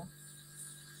करवा रहे हैं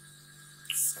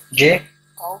जी।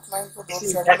 आउटलाइन को ड्रॉप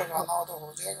शेडो लगाना हो तो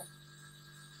हो जाएगा।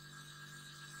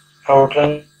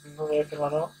 आउटलाइन को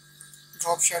करवाना हो,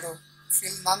 ड्रॉप शेडो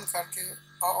फिल नन करके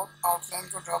आउटलाइन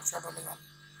को ड्रॉप शेडो लगाना।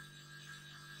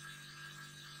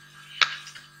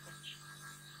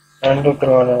 एंड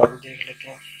करवाना हो, अभी देख लेते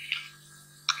हैं।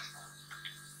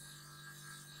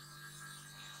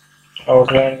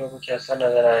 आउटलाइन को कुछ ऐसा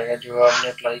नजर आएगा जो आपने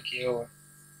अप्लाई किया हुआ।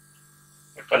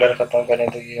 कलर खत्म करें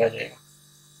तो ये आ जाएगा।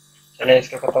 चलें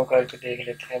इसको खत्म करके देख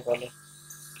लेते हैं पहले।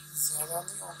 ज्यादा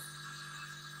नहीं होगा।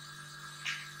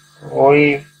 वही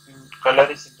कलर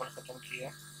ही सिंपल खत्म किया।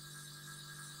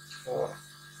 तो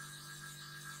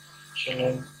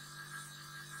चलें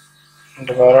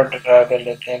दोबारा ट्राई कर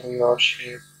लेते हैं कोई और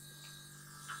शेप।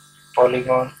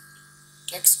 पॉलीगॉन।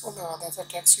 टेक्स्ट को लगा दें,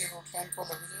 टेक्स्ट की आउटलाइन को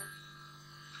लग जाए।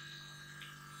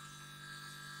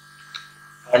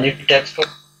 हाँ जी, टेक्स्ट को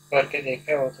करके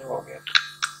देखा वो तो हो गया।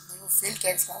 वो फिल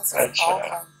टेक्स्ट है, सिर्फ अच्छा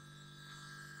आउटलाइन।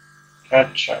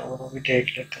 अच्छा, वो भी देख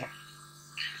लेते हैं।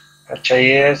 अच्छा,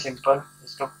 ये है सिंपल।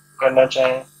 इसको करना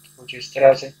चाहें तो कुछ इस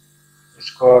तरह से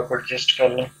इसको आप एडजस्ट कर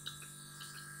लें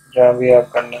जहाँ भी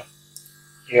आप करना।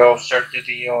 ये ऑफसेट जो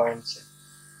दिए हो एंड से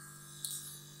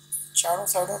चारों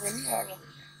साइडों पे नहीं आएगा।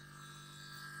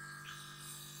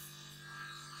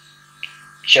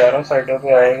 चारों साइडों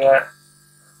पे आएगा।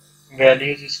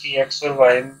 वैल्यूज इसकी एक्स और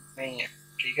वाई में ही है।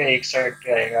 ठीक है, एक साइड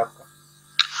पे आएगा आपका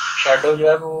शेडो जो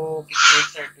है वो किसी एक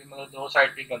साइड पे, मतलब दो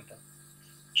साइड पे बनता है।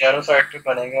 चारों साइड पे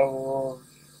बनेगा वो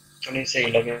तो नहीं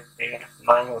सही लगेगा,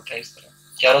 ना ही होता है इस तरह।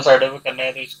 चारों साइडों पे करना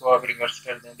है तो इसको आप रिवर्स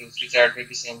कर दें, दूसरी साइड पे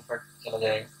भी सेम कट चला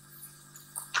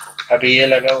जाएगा। अभी ये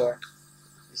लगा हुआ है,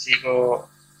 इसी को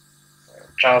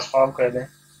ट्रांसफॉर्म कर दें,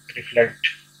 रिफ्लेक्ट।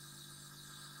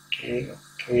 ठीक है,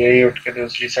 तो यही उठ के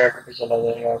दूसरी साइड पे चला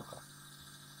जाएगा आपका।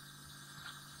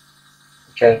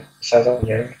 कैसा हो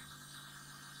जाएगा,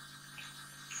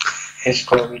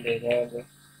 इसको भी ले जाएंगे।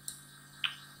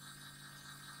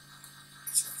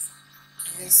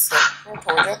 ये सेपरेट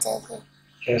हो जाता है फिर।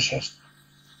 कैसा,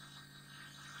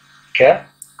 क्या?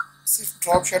 सिर्फ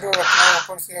ड्रॉप शेडो रखना है,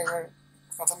 ऊपर से अगर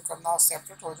खत्म करना हो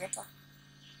सेपरेट हो जाता।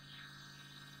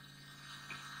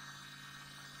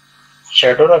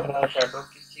 शेडो रखना है? शेडो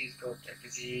किस चीज का होता है?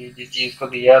 किसी जिस चीज को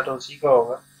दिया तो उसी का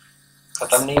होगा,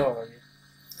 खत्म नहीं होगा ये।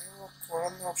 नहीं, वो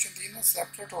कॉलम में ऑप्शन दी ना,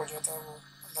 सेपरेट हो जाता है वो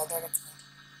अलग रखना है।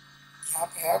 यहाँ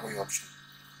पे है कोई ऑप्शन?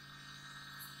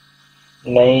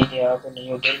 नहीं, यहाँ पे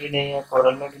नहीं, उधर भी नहीं है,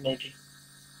 कोरल में भी नहीं थी।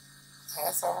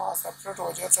 है सब वहाँ सेपरेट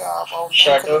हो जाता है। आप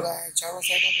आउटलाइन को शेडो लगाएं, चारों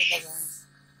साइडों पे लगाएं।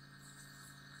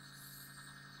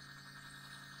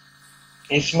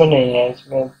 इसमें नहीं है,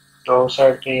 इसमें दो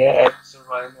साइड पे है, एक्स और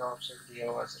वाई में ऑफसेट दिया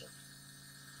हुआ सिर्फ।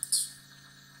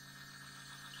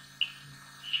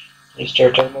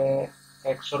 स्टेटर में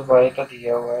एक्स और वाई का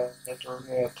दिया हुआ है तो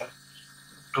ये होता है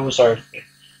टू साइड पे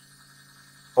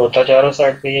होता। चारों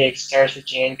साइड पे ये एक साइड से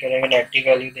चेंज करेंगे, नेगेटिव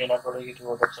वैल्यू देना पड़ेगी तो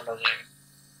वो उधर चला जाएगा।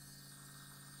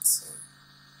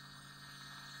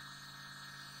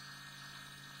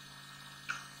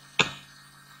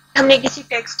 हमने किसी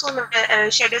टेक्स्ट को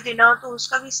शेडो देना हो तो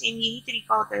उसका भी सेम यही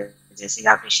तरीका होता है जैसे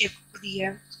आपने शेप को दिया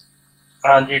है।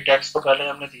 हाँ जी, टेक्स्ट तो पहले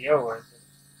हमने दिया हुआ है,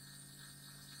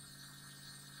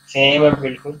 सेम है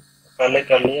बिल्कुल, पहले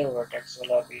कर लिया हुआ टेक्स्ट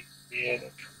वाला। अभी ये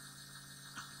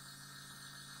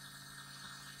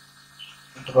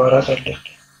दोबारा कर लेते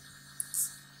हैं।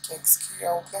 टेक्स्ट की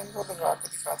आउटलाइन को लगा के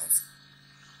दिखा दें।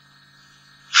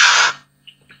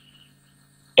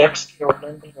 टेक्स्ट की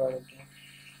आउटलाइन को लगा देते हैं,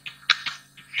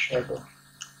 शेडो।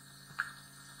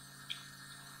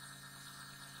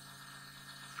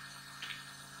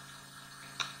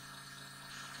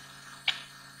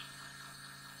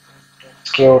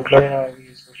 इसकी आउटलाइन आ गई,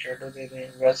 इसको शेडो दे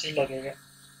दें, वैसे ही लगेगा।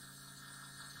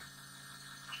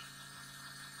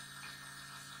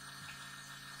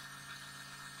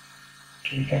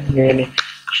 ठीक है, ये नहीं,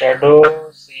 शेडो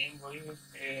सेम वही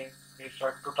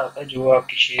इफेक्ट उठाता है जो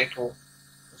आपकी शेप हो,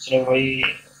 उसने वही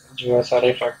जो है सारे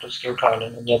इफेक्ट उसके उठा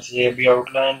लेने। जैसे ये भी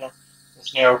आउटलाइन है,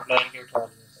 उसने आउटलाइन के उठा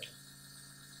लिए सारे।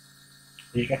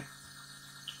 ठीक है,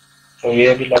 तो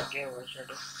ये भी लग गया हुआ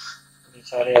शेडो, ये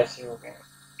सारे ऐसे हो गए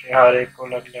कि हर एक को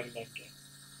लग गया।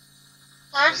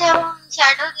 सर जब हम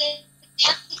शैडो देखते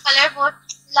हैं तो कलर बहुत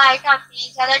लाइट आते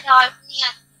हैं, ज्यादा डार्क नहीं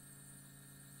आते।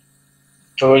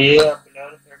 तो ये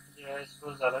ब्लर इफेक्ट जो है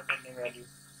इसको ज्यादा करने वैल्यू,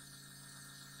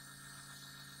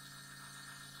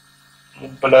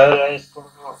 ब्लर है इसको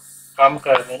कम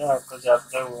कर देना, आपका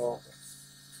ज्यादा वो होगा।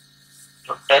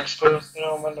 तो टेक्स्ट को इस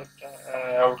तरह हमें लगता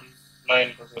है आउटलाइन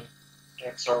को, सॉरी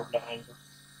टेक्स्ट आउटलाइन को,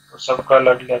 तो सबका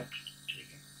अलग अलग। ठीक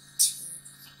है,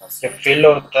 जब फिल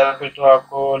होता है फिर तो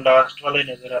आपको लास्ट वाला ही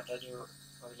नजर आता है, जो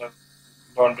मतलब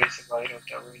बाउंड्री से बाहर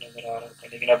होता है वही नजर आ रहा होता है,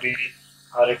 लेकिन अभी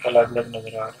हर एक अलग अलग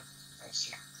नजर आ रहा है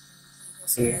ऐसे।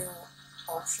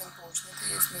 ऑप्शन पूछने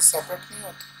थे, इसमें सेपरेट नहीं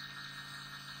होता?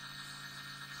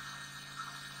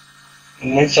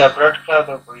 नहीं, सेपरेट का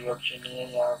तो कोई ऑप्शन नहीं है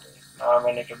यहाँ पे, ना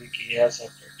मैंने कभी किया है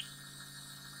सेपरेट।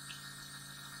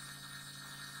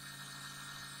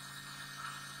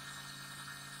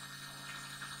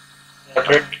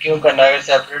 सेपरेट क्यों करना है? अगर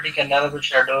सेपरेट ही करना है तो फिर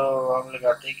शेडो हम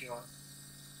लगाते ही क्यों?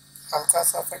 हल्का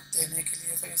सा इफेक्ट देने के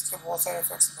लिए, फिर इसके बहुत सारे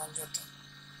इफेक्ट्स बन जाते हैं।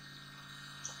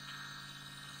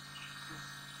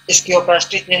 इसकी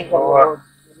ओपेसिटी चेंज करो,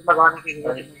 लगाने की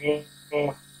जरूरत नहीं।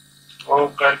 वो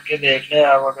करके देख लें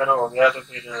आप, अगर हो गया तो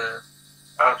फिर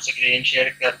आप स्क्रीन शेयर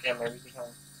करके हमें भी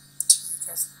दिखाएं। ठीक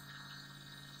है सर।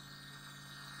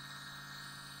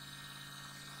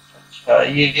 अच्छा,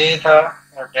 ये था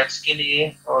टेक्स्ट के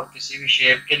लिए और किसी भी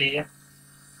शेप के लिए।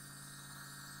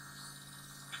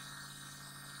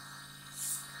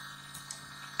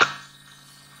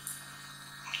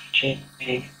 ठीक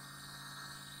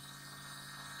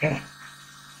है,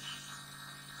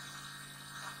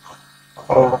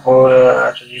 और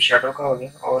अच्छा ये शेडो का हो गया,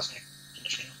 और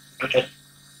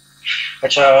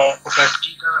अच्छा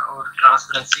ओपेसिटी का और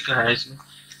ट्रांसपेरेंसी का है इसमें।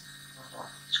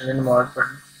 सेकंड मार्क पर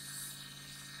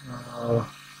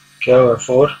क्या हुआ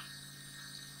 4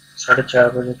 4:30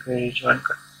 बजे के रीच वन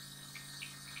का।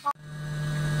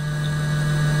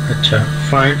 अच्छा,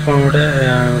 फाइंड फाउंड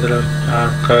है, मतलब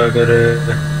आपका अगर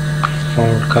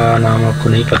फाउंड का नाम आपको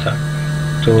नहीं पता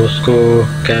तो उसको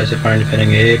कैसे फाइंड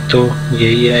करेंगे? एक तो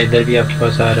यही है, इधर भी आपके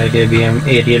पास आ रहा है कि अभी हम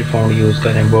एरियल फाउंड यूज़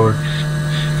करें बोर्ड,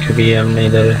 क्योंकि ये हमने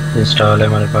इधर इंस्टॉल है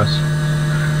हमारे पास।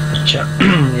 अच्छा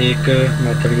एक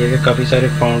मेथड ये है कि काफ़ी सारे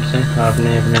फाउंड्स हैं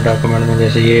आपने अपने डॉक्यूमेंट में,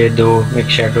 जैसे ये दो, एक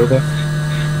शेडो का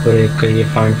और एक ये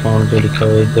फाइंड फाउंड जो लिखा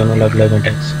हुआ है, दोनों अलग अलग हैं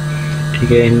टेक्स्ट।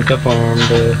 ठीक है, इनका फाउंड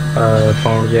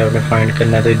जो आपने फाइंड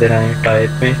करना है तो इधर आए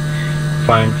टाइप में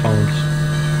फाइंड फाउंड्स।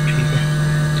 ठीक है,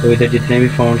 तो इधर जितने भी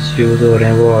फाउंड्स यूज़ हो रहे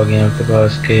हैं वो आ गए आपके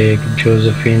पास के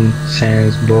जोसेफिन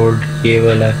सैंस बोल्ड ये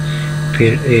वाला है, फिर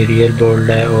एरियल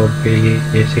बोल्ड है, और फिर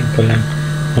ये सिंपल है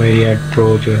मेरिया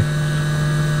प्रो जो है।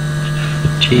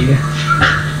 ठीक है,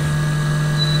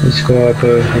 इसको आप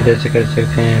इधर से कर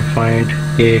सकते हैं फाइंड,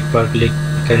 ये एक बार क्लिक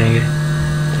करेंगे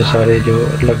तो सारे जो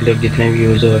अलग अलग जितने भी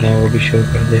यूज़ हो रहे हैं वो भी शो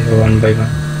कर देगा वन बाय वन।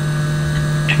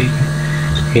 ठीक है,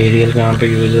 एरियल कहाँ पे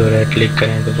यूज़ हो रहा है क्लिक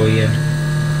करें तो वही है,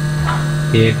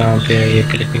 ये कहाँ पे है, ये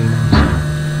क्लिपिंग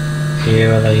माउस ये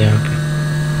वाला यहाँ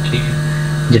पे। ठीक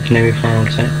है, जितने भी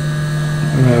फाउंड्स हैं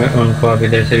उनको आप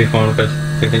इधर से भी फाउंड कर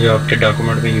सकते हैं जो आपके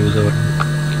डॉक्यूमेंट में यूज़ हो रहे हैं।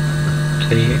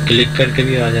 सही है, क्लिक करके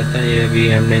भी आ जाता है, ये अभी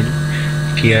हमने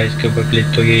किया इसके ऊपर क्लिक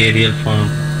तो ये एरियल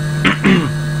फाउंड।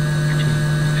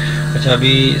 अच्छा,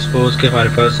 अभी सपोज के हमारे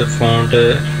पास फॉन्ट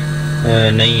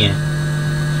नहीं है,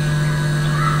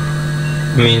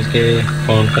 मीन्स के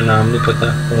फॉन्ट का नाम नहीं पता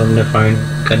और हमने फाइंड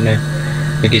करना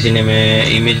है, किसी ने मैं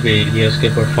इमेज भेज दिया उसके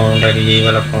ऊपर फॉन्ट है कि यही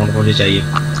वाला फॉन्ट मुझे चाहिए।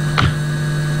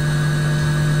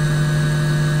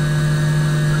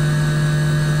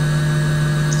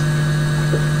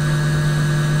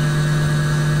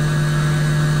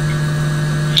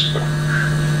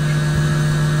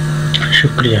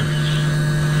 शुक्रिया।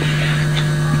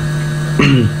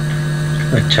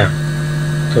 अच्छा,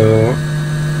 तो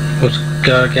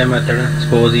उसका क्या मेथड है?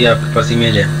 सपोज ये आपके पास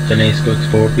इमेज है, चलें इसको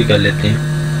एक्सपोर्ट भी कर लेते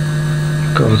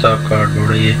हैं। कौन सा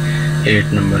कार्डबोर्ड है? ये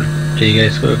 8 नंबर। ठीक है,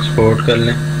 इसको एक्सपोर्ट कर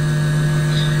लें,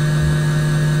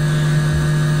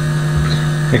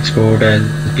 एक्सपोर्ट एज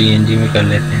PNG में कर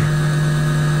लेते हैं।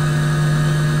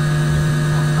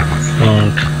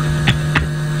 फॉन्ट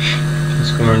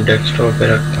इसको मैं डेस्कटॉप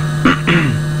पे रखता हूँ।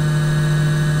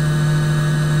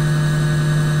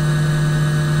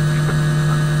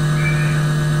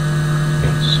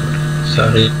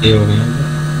 सारे ये हो गए।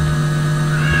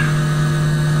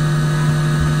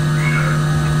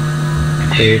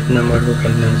 8 नंबर को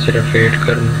करना है, सिर्फ 8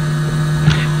 करना है।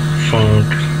 फॉन्ट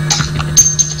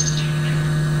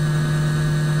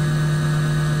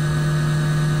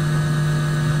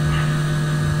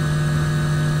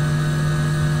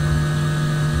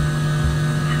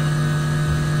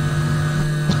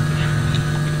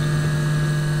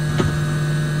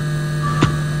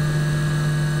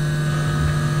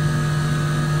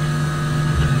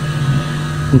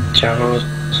अच्छा,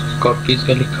 कॉपीज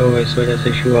का लिखा हुआ है, इस वजह से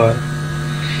इशू आ रहा है।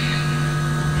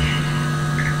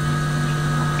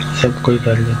 सब कोई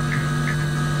कर लिया।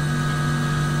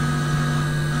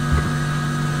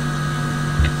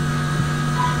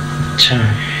 अच्छा,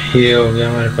 ये हो गया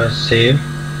हमारे पास सेव।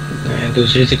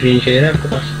 दूसरी स्क्रीन शेयर है आपके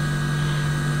पास?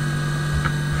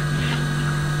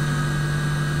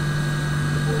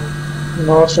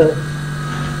 No sir.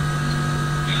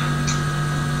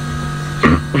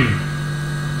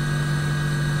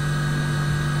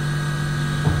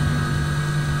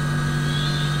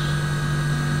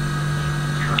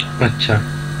 अच्छा,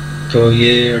 तो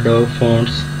ये Adobe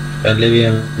Fonts पहले भी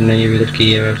हमने ये विजिट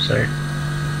की है वेबसाइट,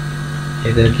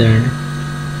 इधर जाएं।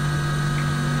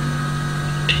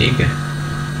 ठीक है,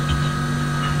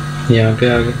 यहाँ पे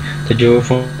आ गए। तो जो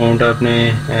फॉन्ट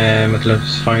आपने मतलब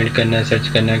फाइंड करना है, सर्च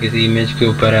करना है किसी इमेज के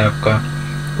ऊपर है आपका,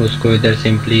 उसको इधर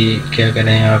सिंपली क्या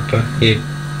करें, आप एक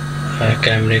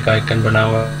कैमरे का आइकन बना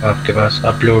हुआ आपके पास,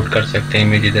 अपलोड कर सकते हैं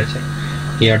इमेज इधर से,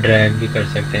 या ड्रैग भी कर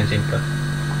सकते हैं सिंपल।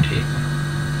 ठीक है,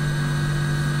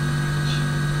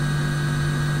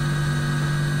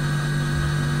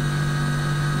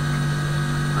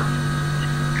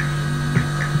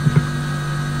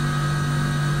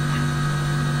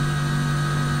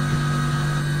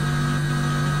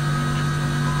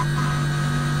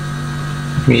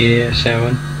 ये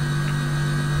 7,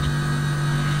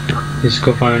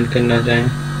 इसको फाइंड करना चाहें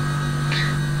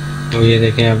तो ये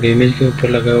देखें, आप इमेज के ऊपर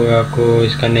लगा हुआ है, आपको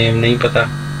इसका नेम नहीं पता।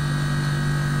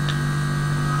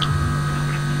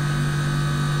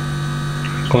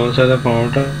 कौन सा था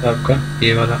फॉन्ट आपका?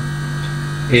 ये वाला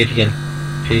एरियल।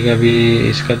 ठीक है, अभी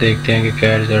इसका देखते हैं कि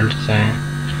क्या रिजल्ट्स आए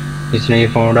हैं। इसने ये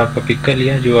फॉन्ट आपका पिक कर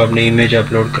लिया जो आपने इमेज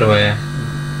अपलोड करवाया है।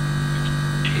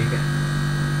 ठीक है,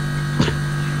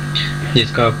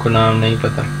 जिसका आपको नाम नहीं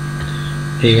पता।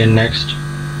 ठीक है, नेक्स्ट।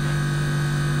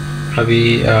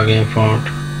 अभी आ गए फॉन्ट।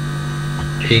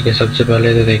 ठीक है, सबसे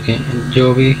पहले तो देखें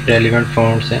जो भी रेलिवेंट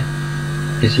फॉन्ट्स हैं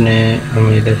इसने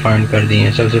हम इधर फाइंड कर दिए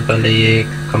हैं। सबसे पहले ये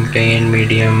कंपेन,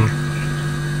 मीडियम,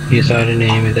 ये सारे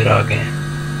नेम इधर आ गए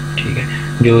हैं। ठीक है,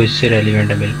 जो इससे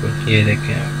रेलिवेंट है बिल्कुल, ये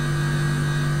देखें आप।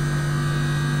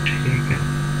 ठीक है,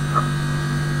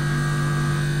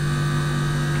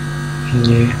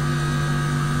 ये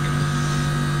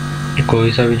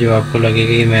कोई सा भी जो आपको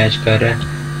लगेगा कि मैच कर रहा है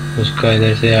उसका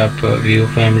इधर से आप व्यू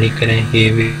फैमिली करें। ये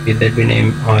भी इधर भी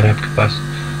नेम और आपके पास,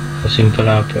 तो सिंपल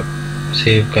आप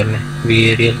सेव कर लें। वी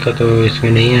एरियल का तो इसमें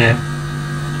नहीं आया।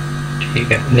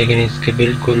 ठीक है, लेकिन इसके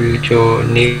बिल्कुल जो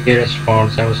नियरेस्ट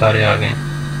फॉन्ट्स हैं वो सारे आ गए।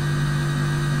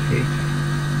 ठीक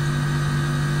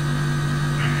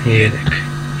है, ये देख,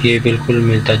 ये बिल्कुल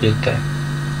मिलता जुलता है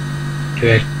जो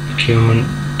एक्यूमन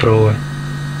प्रो है।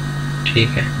 ठीक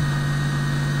है,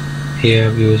 ये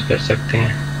आप यूज़ कर सकते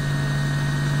हैं,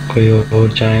 कोई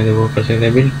और चाहे तो वो कर सकते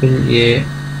हैं। बिल्कुल ये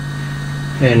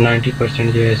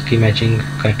 90% जो है इसकी मैचिंग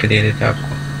करके दे देते हैं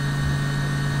आपको।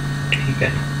 ठीक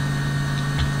है,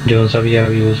 जो सा भी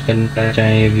आप यूज़ करना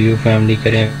चाहें, व्यू फैमिली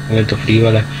करें अगर तो फ्री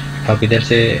वाला आप इधर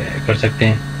से कर सकते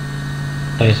हैं,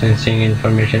 लाइसेंसिंग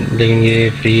इंफॉर्मेशन, लेकिन ये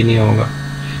फ्री नहीं होगा।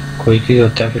 कोई भी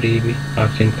होता है फ्री भी, आप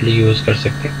सिंपली यूज़ कर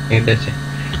सकते हैं इधर से,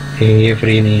 लेकिन ये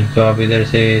फ्री नहीं है। तो आप इधर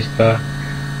से इसका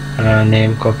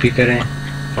नेम कॉपी करें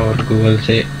और गूगल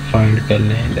से फाइंड कर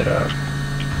लें। इधर आप,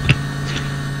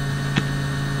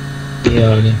 ये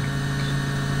आ गया,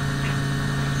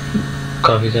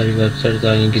 काफ़ी सारी वेबसाइट्स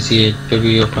आ गई, किसी एक पे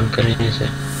भी ओपन करें इसे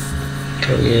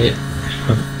तो ये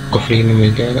आपको फ्री में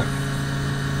मिल जाएगा।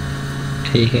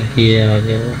 ठीक है, ये आ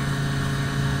गया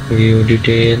व्यू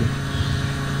डिटेल,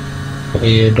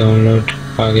 ये डाउनलोड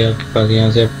आ गया आपके पास।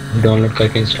 यहाँ से डाउनलोड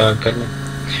करके इंस्टॉल कर लें।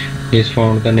 जिस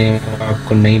फॉन्ट का नेम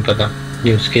आपको नहीं पता,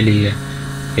 ये उसके लिए है,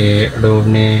 ये एडोब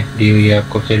ने दी हुई है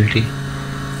आपको फैसिलिटी।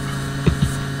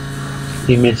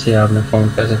 इमेज से आपने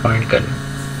फॉन्ट कैसे फाइंड करना।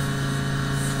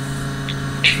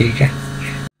 ठीक है,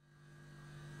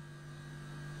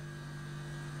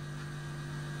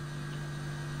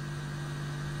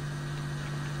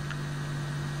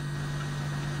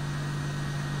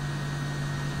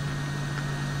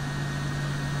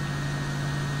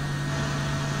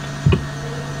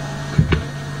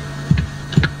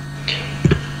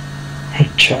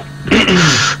 अच्छा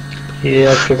ये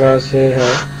आपके पास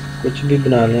है कुछ भी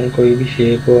बना लें, कोई भी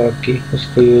शेप हो आपकी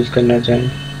उसको यूज़ करना चाहें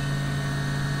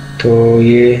तो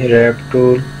ये रैप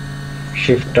टूल,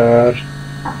 शिफ्ट आर,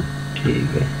 ठीक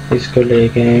है, इसको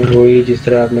लेके वही जिस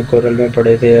तरह आपने कोरल में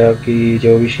पढ़े थे, आपकी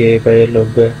जो भी शेप है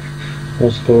लोग है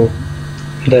उसको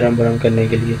दरम बरम करने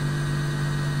के लिए,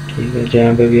 ठीक है,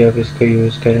 जहाँ पे भी आप इसको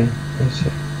यूज़ करें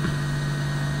ऐसे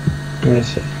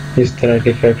ऐसे इस तरह के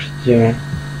इफेक्ट्स जो हैं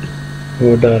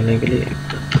वो डालने के लिए।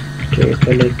 तो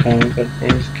चलो एक काम करते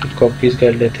हैं, इसकी कॉपीज़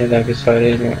कर लेते हैं ताकि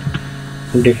सारे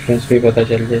में डिफरेंस भी पता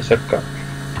चल जाए सबका।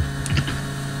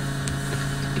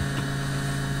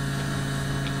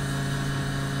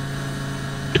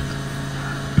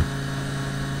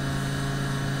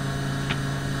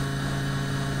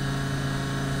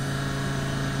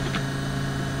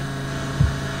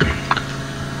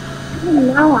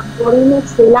 ना बोर्डिंग में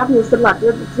स्केल आप यूज करवाते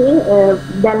हो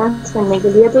थे बैलेंस करने के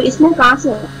लिए, तो इसमें कहाँ से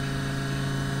है?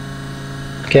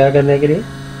 क्या करने के लिए?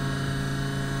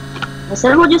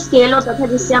 सर वो जो स्केल होता था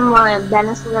जिससे हम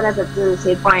बैलेंस वगैरह करते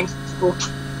थे पॉइंट्स को,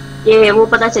 ये वो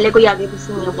पता चले कोई आगे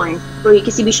पीछे नहीं है पॉइंट, कोई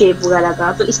किसी भी शेप वगैरह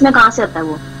का, तो इसमें कहाँ से आता है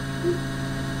वो?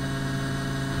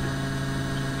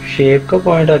 शेप का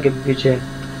पॉइंट आगे पीछे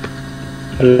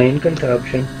अलाइन का था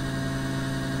ऑप्शन।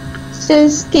 सर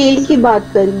स्केल की बात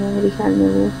कर रही हूँ मेरे ख्याल में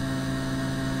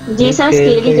वो। जी सर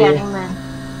स्केल ही कह रही हूँ मैं।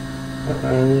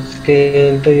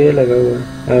 स्केल तो ये लगा हुआ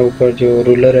है ऊपर जो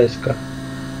रूलर है इसका।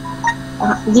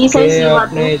 जी सर इसी बात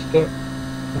आपने में। इसको,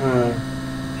 हाँ,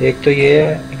 एक तो ये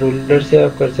है रूलर से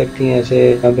आप कर सकती हैं ऐसे,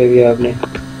 यहाँ पे भी आपने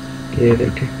ये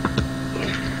देखे।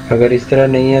 अगर इस तरह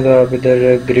नहीं है तो आप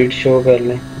इधर ग्रिड शो कर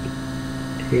लें,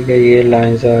 ठीक है, ये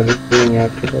लाइंस आ गई हैं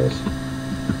आपके पास,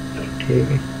 ठीक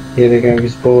है, ये देखें।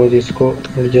 सपोज इसको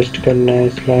एडजस्ट करना है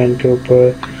इस लाइन के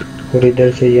ऊपर और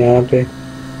इधर से यहाँ पे,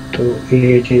 तो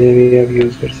ये चीज़ें भी आप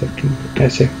यूज़ कर सकती हैं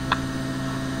ऐसे,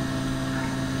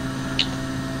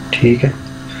 ठीक है।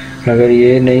 अगर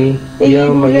ये नहीं या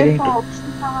रूलर का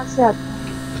ऑप्शन कहाँ से आता है?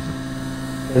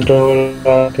 कंट्रोल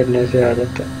करने से आ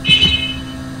जाता है।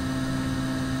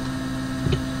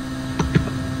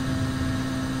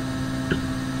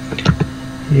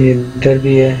 ये इधर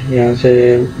भी है, यहाँ से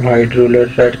हाइड रूलर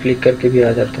राइट क्लिक करके भी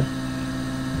आ जाता है,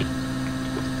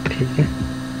 ठीक है।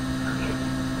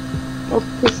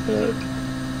 Okay sir.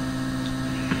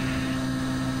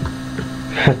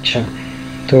 अच्छा,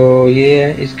 तो ये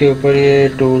है, इसके ऊपर ये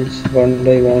टूल्स वन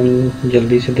बाय वन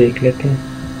जल्दी से देख लेते हैं।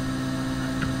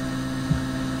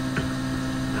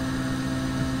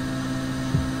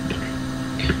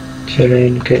 चले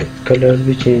इनके कलर्स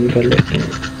भी चेंज कर लेते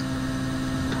हैं।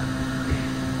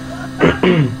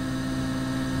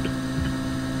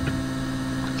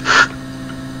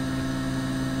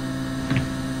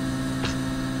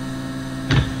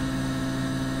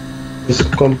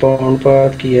 इसको कंपाउंड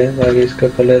पार्ट किया है ताकि इसका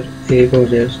कलर एक हो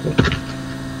जाए, इसको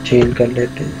चेंज कर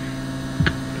लेते हैं।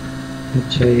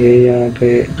 अच्छा, ये यहाँ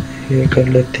पे ये कर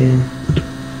लेते हैं,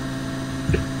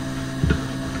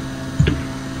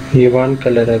 ये वन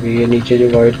कलर है अभी। ये नीचे जो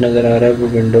वाइट नज़र आ रहा है वो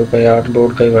विंडो का या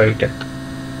आर्टबोर्ड का ही वाइट है,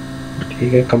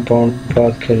 ठीक है। कंपाउंड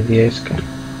पाथ कर दिया इसका,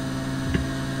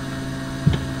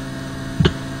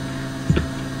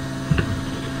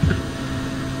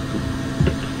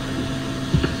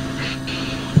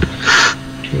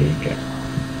 ठीक है।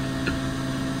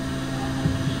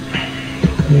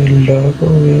 लॉक हो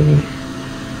गया।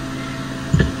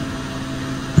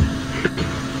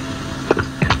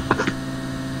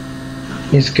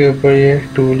 इसके ऊपर ये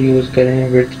टूल यूज़ करें,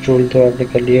 विड्थ टूल तो आपने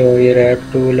कर लिया, और ये रैप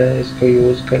टूल है, इसको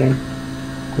यूज़ करें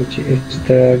कुछ इस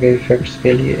तरह के इफेक्ट्स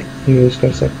के लिए यूज़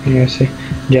कर सकते हैं ऐसे,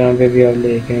 जहाँ पे भी आप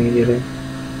लेके आएंगे ये,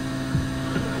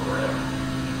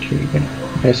 ठीक है,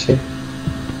 ऐसे।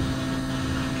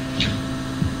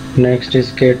 नेक्स्ट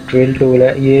इसके ट्विल टूल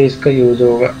है, ये इसका यूज़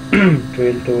होगा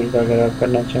ट्विल टूल का अगर आप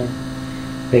करना चाहें,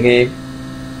 देखिए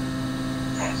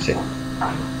ऐसे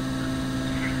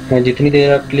जितनी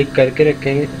देर आप क्लिक करके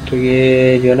रखेंगे तो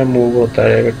ये जो है ना मूव होता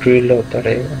रहेगा, ट्विल होता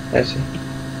रहेगा ऐसे,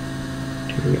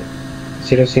 ठीक है।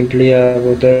 सिर्फ सिंपली आप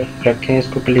उधर रखें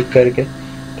इसको क्लिक करके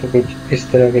तो कुछ इस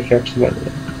तरह के इफेक्ट्स बन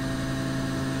जाए,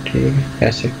 ठीक है,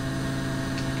 ऐसे।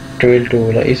 ट्विल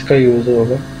टूल है, इसका यूज़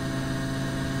होगा,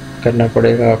 करना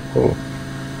पड़ेगा आपको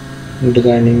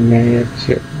डिज़ाइनिंग में या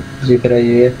किसी तरह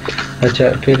ये। अच्छा,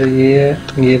 फिर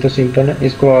ये तो सिंपल है,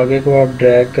 इसको आगे को आप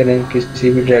ड्रैग करें किसी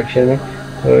भी डायरेक्शन में,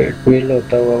 ट्विल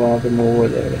होता हुआ वहाँ पे मूव हो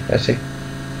जाएगा ऐसे,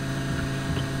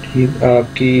 ठीक।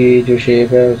 आपकी जो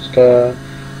शेप है उसका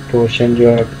पोर्शन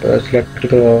जो आप सिलेक्ट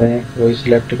करवा रहे हैं वही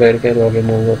सिलेक्ट करके तो आगे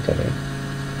मूव होता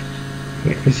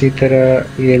रहेगा। इसी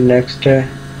तरह ये नेक्स्ट है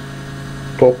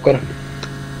पोकर,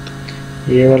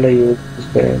 ये वाला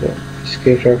यूज़ करें तो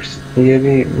इसके इफेक्ट्स ये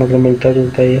भी मतलब मिलता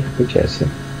जुलता ही है कुछ ऐसे,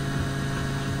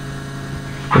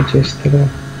 कुछ इस तरह।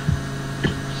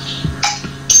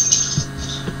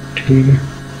 ठीक है,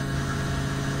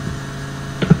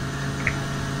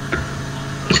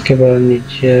 इसके बाद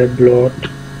नीचे है ब्लॉट,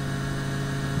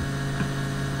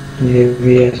 ये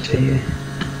भी ऐसे ही है।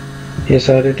 ये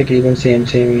सारे तकरीबन सेम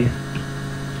ही है।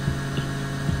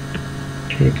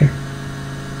 ठीक है,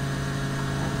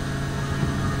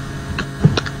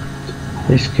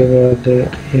 इसके बाद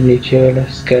ये नीचे वाला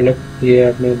स्कैलप, ये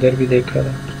आपने उधर भी देखा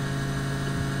था,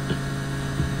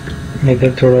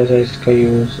 इधर थोड़ा सा इसका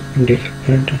यूज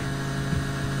डिफरेंट है।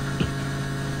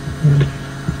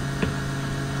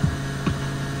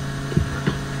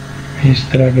 इस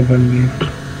तरह के बन गए।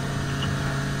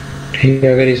 ठीक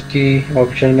है, अगर इसकी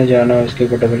ऑप्शन में जाना हो, इसके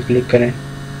ऊपर डबल क्लिक करें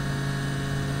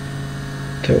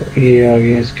तो ये आ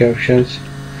गए इसके ऑप्शंस।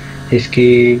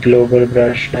 इसकी global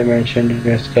brush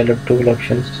dimension scallop tool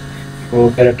options वो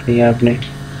क्या रखनी है आपने।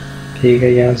 ठीक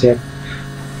है, यहाँ से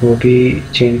आप वो भी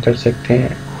चेंज कर सकते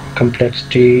हैं।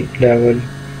 कंप्लेक्सिटी लेवल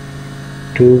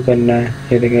 2 करना है,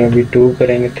 ये देखें अभी 2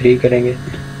 करेंगे, 3 करेंगे।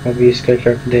 अभी इसका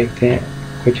इफेक्ट देखते हैं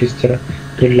कुछ इस तरह।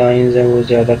 जो लाइंस हैं वो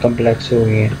ज़्यादा कम्प्लेक्स हो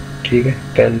गई हैं। ठीक है,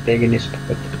 पहले की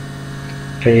निस्बत।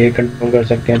 फिर ये कंट्रोल कर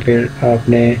सकते हैं। फिर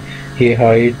आपने ये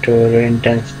हाइट और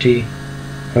इंटेंसिटी,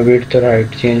 विड्थ और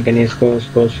हाइट चेंज करनी है। इसको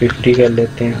 50 कर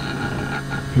लेते हैं,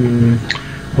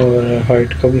 और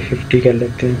हाइट को भी 50 कर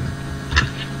लेते हैं।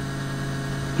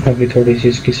 अभी थोड़ी सी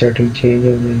इसकी सेटिंग चेंज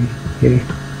हो जाएगी। ये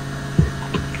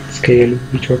स्केल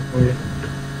भी छोटा हो जाएगा।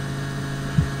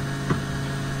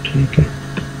 ठीक है,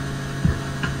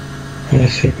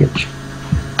 ऐसे कुछ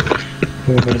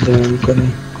ओवर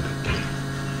करें।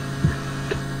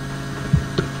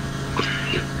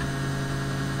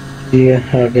 ये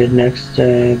आगे नेक्स्ट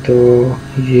जाए तो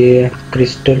ये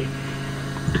क्रिस्टल,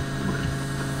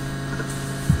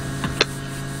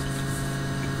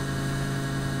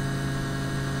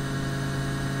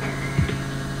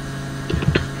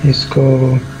 इसको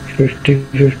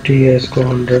 50-50 है, इसको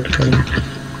 100 करें।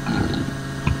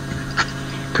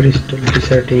 क्रिस्टल की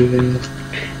सेटिंग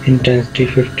इंटेंसिटी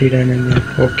 50 रहने में,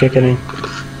 ओके करें।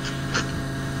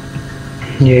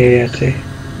 ये ऐसे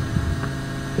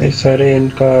ये सारे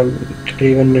इनका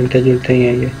तकरीबन मिलते जुलते ही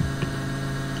हैं। ये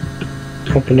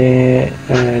अपने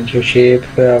जो शेप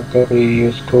है आपका कोई,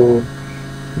 उसको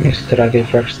इस तरह के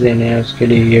इफेक्ट्स देने हैं, उसके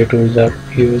लिए ये टूल्स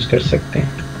आप यूज़ कर सकते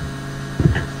हैं।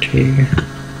 ठीक है,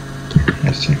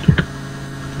 ऐसे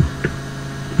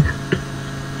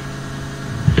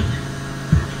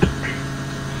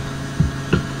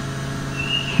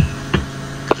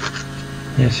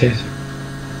ऐसे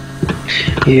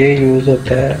ये यूज़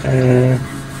होता है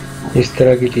इस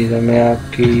तरह की चीज़ों में।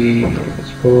 आपकी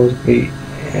सपोज कोई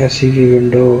ऐसी की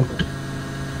विंडो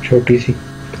छोटी सी,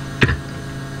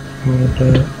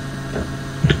 और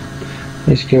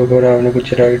इसके ऊपर आपने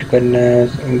कुछ राइट करना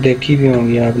है, देखी भी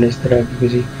होंगी आपने इस तरह की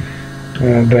किसी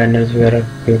बैनर्स वगैरह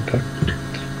के ऊपर।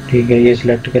 ठीक है, ये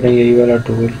सिलेक्ट करें, यही वाला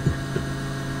टूल,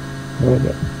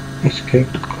 और इसके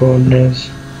कॉर्नर्स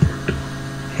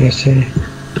ऐसे,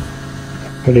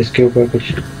 और इसके ऊपर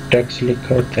कुछ टेक्स्ट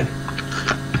लिखा होता है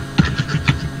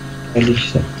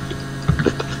सा।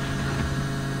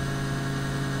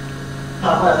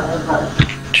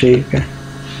 ठीक है,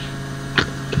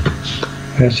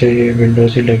 वैसे ये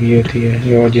विंडोज ही लगी होती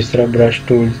है, और जिस तरह ब्रश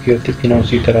टूल्स की होती थी ना,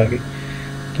 उसी तरह की।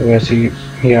 तो वैसे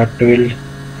ही आर्ट टूल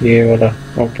ये वाला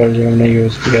ऊपर जो हमने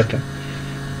यूज़ किया था,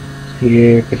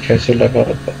 ये कुछ ऐसे लगा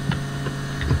होता है।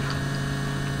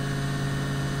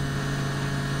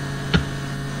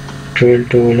 ट्रेल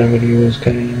टूल अगर यूज़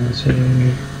करें यहाँ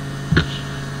से,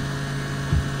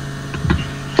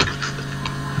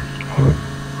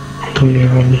 ये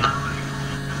वाली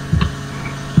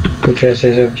कुछ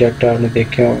ऐसे सब्जेक्ट आपने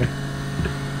देखे होंगे।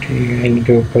 ठीक है,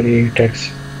 इनके ऊपर ये टेक्स्ट।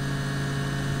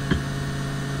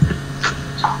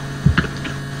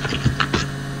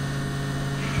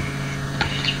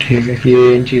 ठीक है,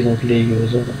 ये इन चीज़ों के लिए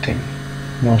यूज़ होते हैं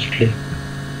मोस्टली।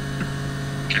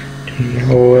 ठीक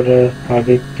है, और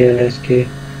आगे क्या है इसके,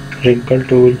 रिंकल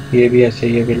टूल, ये भी ऐसे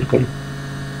ही है बिल्कुल।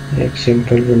 एक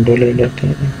सिंपल विंडो ले लेते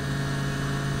हैं,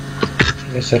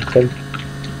 ये सर्कल।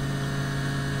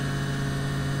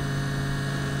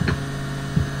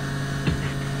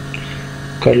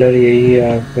 कलर यही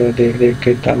है, आप देख देख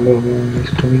के तंग हो गए,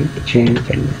 इसको भी चेंज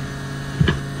कर लें।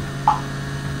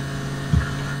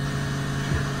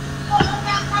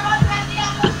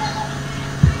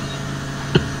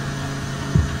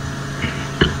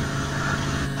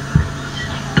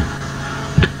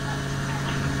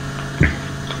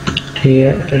 ठीक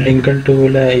है, रिंकल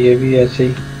टूल है, ये भी ऐसे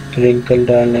ही रिंकल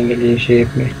डालने के लिए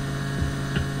शेप में।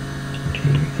 ठीक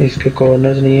है, इसके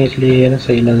कॉर्नर्स नहीं है इसलिए ये ना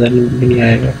सही नज़र भी नहीं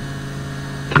आएगा,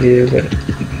 तो ये अगर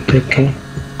देखें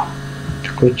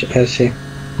कुछ ऐसे,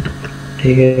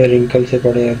 ठीक है, रिंकल से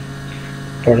पड़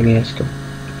गए इसको,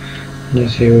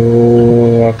 जैसे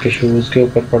वो आपके शूज के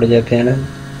ऊपर पड़ जाते हैं ना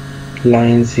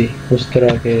लाइन सी, उस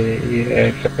तरह के ये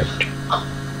इफेक्ट।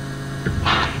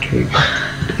 ठीक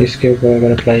है, इसके ऊपर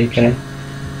अगर अप्लाई करें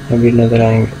अभी नजर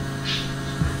आएंगे।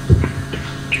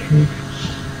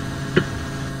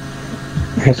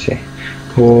 ऐसे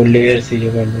वो लेयर सी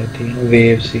जो बन जाती है,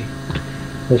 वेव सी,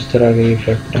 उस तरह के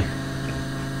इफेक्ट है।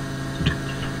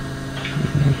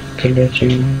 कलर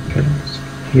चेंज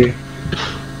करें,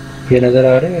 ये नजर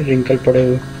आ रहे हैं रिंकल पड़े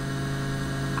हुए?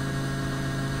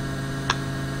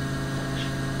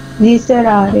 जी सर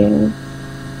आ रहे हैं।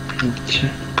 अच्छा,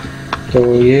 तो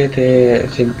ये थे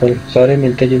सिंपल, सारे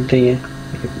मिलते जुलते ही हैं।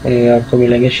 ये आपको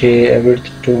मिलेंगे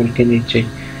विड्थ टूल के नीचे,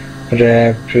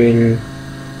 रैप, ट्रिल,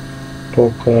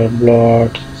 पोकर,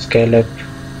 ब्लॉट, स्केलप,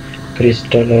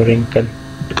 क्रिस्टल और रिंकल।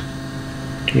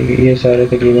 ठीक है, ये सारे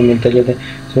तकरीबन मिलते जुलते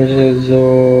हैं। जो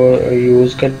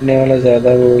यूज़ करने वाला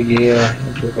ज़्यादा वो ये है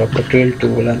जो आपका ट्रिल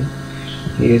टूल है ना,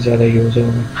 ये ज़्यादा यूज़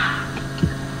होगा।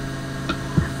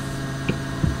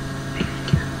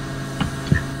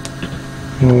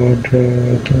 और तो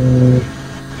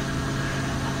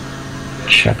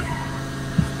अच्छा,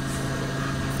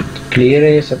 क्लियर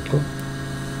है ये सबको?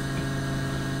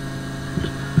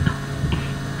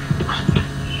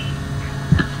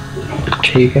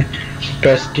 ठीक है,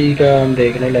 ओपेसिटी का हम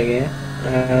देखने लगे हैं।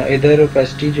 इधर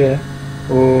ओपेसिटी जो है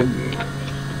वो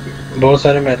बहुत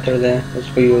सारे मेथड्स हैं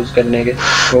उसको यूज़ करने के।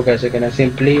 वो कैसे करना है,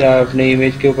 सिंपली आपने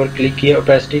इमेज के ऊपर क्लिक किया।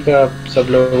 ओपेसिटी का आप सब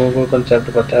लोगों को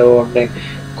कंसेप्ट पता है, वो हमने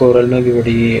कोरल में भी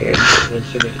बड़ी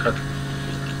से देखा था।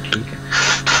 ठीक है,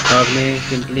 आपने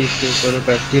सिंपली इसके ऊपर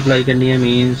ओपेसिटी अप्लाई करनी है।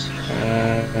 मीन्स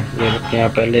ये देखें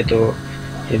आप, पहले तो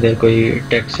इधर कोई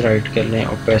टेक्स्ट राइट कर लें,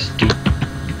 ओपेसिटी,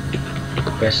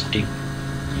 ओपेसिटी।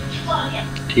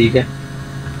 ठीक है,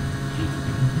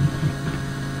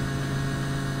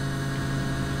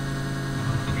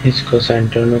 इसको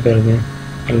सेंटर में कर दें,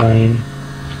 अलाइन।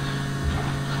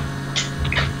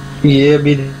 ये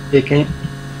अभी देखें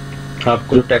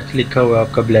आपको जो टेक्स्ट लिखा हुआ है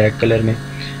आपका ब्लैक कलर में,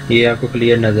 ये आपको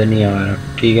क्लियर नज़र नहीं आ रहा।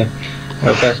 ठीक है,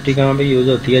 ओपेसिटी कहाँ पे यूज़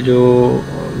होती है? जो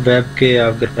वेब के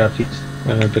आप ग्राफिक्स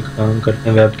पे काम करते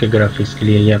हैं, वेब के ग्राफिक्स के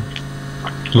लिए या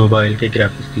मोबाइल के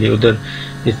ग्राफिक्स के लिए, उधर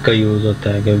इसका यूज़ होता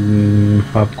है कि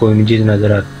आपको इमेजेस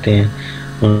नज़र आते हैं,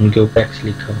 उनके ऊपर टेक्स्ट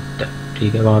लिखा होता है।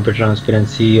 ठीक है, वहाँ पे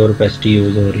ट्रांसपेरेंसी और ओपेसिटी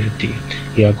यूज़ हो रही होती है।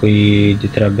 या कोई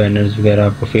जिस तरह बैनर्स वगैरह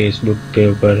आपको फेसबुक पे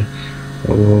ऊपर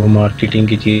वो मार्केटिंग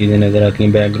की चीज़ें नज़र आती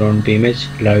हैं, बैकग्राउंड पे इमेज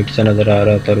लाइट से नज़र आ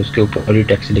रहा होता है और उसके ऊपर ही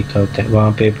टेक्स्ट लिखा होता है,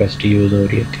 वहाँ पे ओपेसिटी यूज़ हो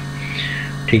रही होती है।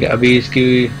 ठीक है, अभी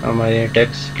इसकी हमारे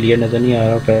टेक्स्ट क्लियर नज़र नहीं आ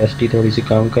रहा, ओपेसिटी थोड़ी सी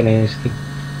कम करें इसकी।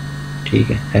 ठीक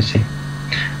है, ऐसे।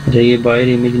 अच्छा, ये बाहर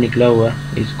इमेज निकला हुआ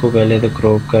है, इसको पहले तो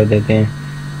क्रॉप कर देते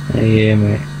हैं। ये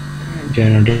मैं जो है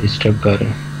ना डिस्टर्ब कर रहा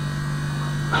हूँ,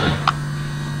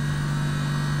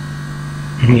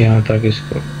 यहाँ तक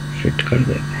इसको फिट कर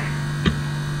देते हैं।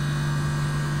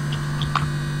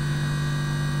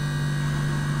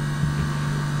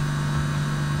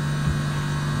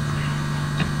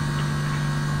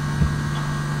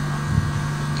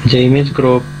 अच्छा, इमेज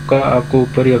क्रॉप का आपको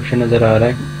ऊपर ही ऑप्शन नज़र आ रहा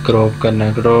है, क्रॉप करना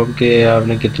है। क्रॉप के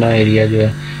आपने कितना एरिया जो है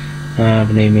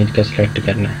अपने इमेज का सिलेक्ट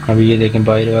करना है। अभी ये देखें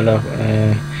बाहर वाला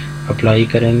अप्लाई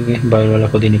करेंगे, बाहर वाला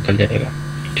खुद ही निकल जाएगा।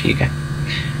 ठीक है,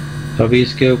 तो अभी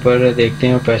इसके ऊपर देखते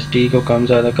हैं ओपेसिटी को कम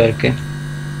ज़्यादा करके।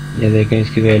 ये देखें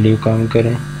इसकी वैल्यू कम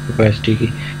करें ओपेसिटी की,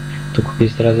 तो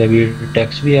इस तरह से अभी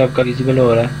टेक्स्ट भी आपका विजिबल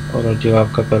हो रहा है और जो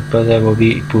आपका पर्पज़ है वो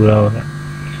भी पूरा हो रहा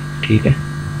है। ठीक है,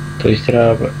 तो इस तरह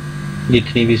आप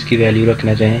जितनी भी इसकी वैल्यू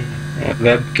रखना चाहें,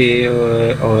 वेब के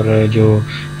और जो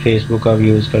फेसबुक आप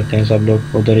यूज़ करते हैं सब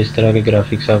लोग, उधर इस तरह के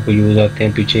ग्राफिक्स आपको यूज़ आते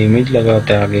हैं, पीछे इमेज लगा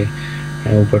होता है, आगे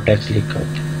ऊपर टेक्स्ट लिखा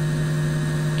होता है।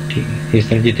 ठीक है, इस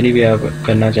तरह जितनी भी आप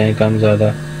करना चाहें कम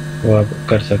ज़्यादा वो आप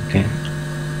कर सकते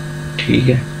हैं। ठीक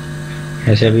है,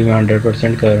 ऐसे अभी मैं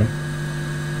 100% कर रहा हूँ।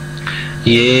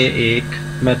 ये एक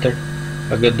मेथड।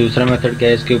 अगर दूसरा मेथड क्या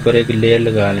है, इसके ऊपर एक लेयर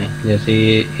लगा लें, जैसे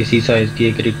इसी साइज़ की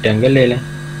एक रेक्टेंगल ले लें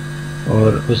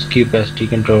और उसकी ओपेसिटी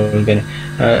कंट्रोल करें।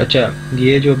 अच्छा,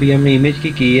 ये जो भी हमने इमेज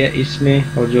की है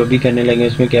इसमें और जो भी करने लगे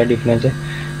उसमें क्या डिफरेंस है?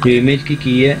 जो इमेज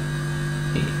की है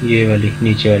ये वाली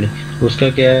नीचे वाली, उसका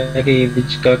क्या है कि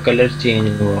इमेज का कलर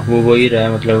चेंज हुआ, वो वही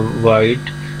रहा, मतलब वाइट,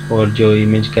 और जो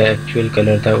इमेज का एक्चुअल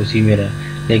कलर था उसी में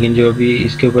रहा। लेकिन जो भी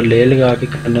इसके ऊपर लेयर लगा के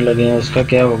करने लगे हैं उसका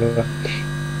क्या होगा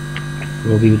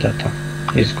वो भी बताता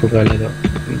हूँ। इसको पहले तो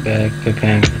बैक पे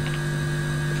फेंक,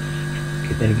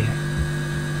 किधर गया,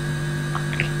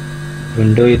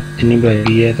 विंडो इतनी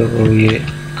बड़ी है तो वो ये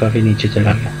काफ़ी नीचे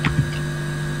चला गया।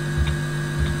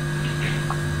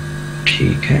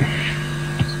 ठीक है।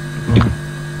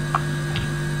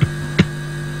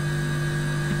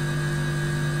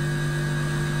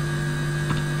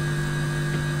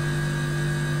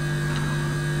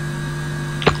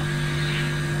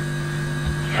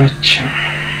 अच्छा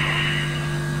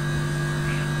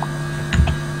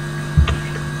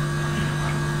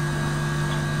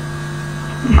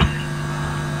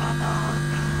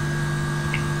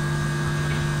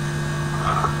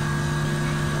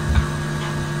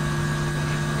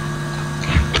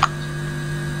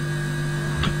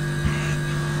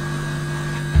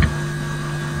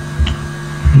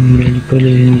बिल्कुल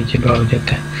ही नीचे भाग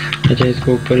जाता है। अच्छा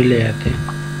इसको ऊपर ही ले आते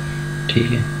हैं।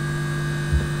 ठीक है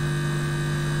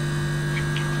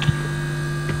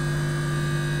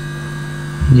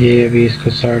ये अभी इसको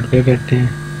साइड पे करते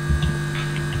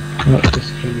हैं और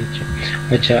इसके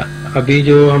नीचे। अच्छा अभी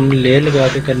जो हम लेयर लगा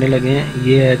के करने लगे हैं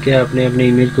ये है कि आपने अपने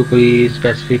इमेज को कोई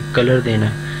स्पेसिफिक कलर देना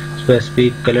है,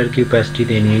 स्पेसिफिक कलर की ओपेसिटी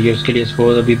देनी है। ये उसके लिए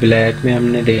सपोज अभी ब्लैक में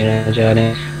हमने देना चाह रहे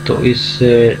हैं तो इस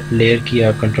लेयर की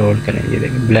आप कंट्रोल करें। ये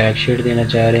देखें ब्लैक शेड देना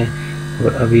चाह रहे हैं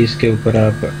और अभी इसके ऊपर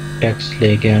आप टेक्स्ट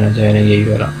लेके आना चाह रहे हैं यही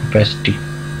वाला ओपेसिटी।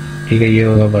 ठीक है ये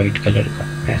होगा वाइट कलर का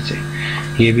ऐसे।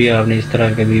 ये भी आपने इस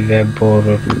तरह के भी वेब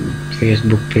और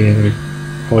फेसबुक पे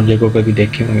और जगहों पे भी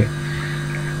देखे होंगे।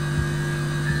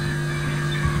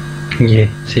 ये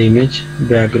से इमेज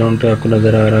बैकग्राउंड पे आपको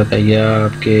नज़र आ रहा था या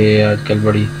आपके आजकल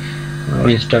बड़ी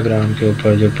इंस्टाग्राम के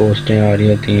ऊपर जो पोस्टें आ रही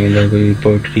होती हैं जो कोई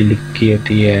पोइट्री लिखी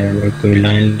होती है और कोई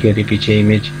लाइन लिखी होती है पीछे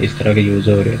इमेज इस तरह के यूज़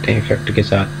हो रहे होते हैं इफेक्ट के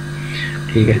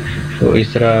साथ। ठीक है तो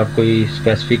इस तरह आप कोई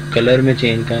स्पेसिफिक कलर में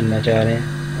चेंज करना चाह रहे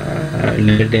हैं,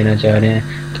 लेयर देना चाह रहे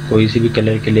हैं तो कोई सी भी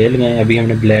कलर के लेयर लगाएं। अभी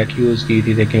हमने ब्लैक यूज़ की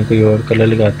थी, देखें कोई और कलर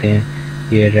लगाते हैं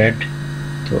ये रेड।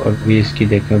 तो अभी इसकी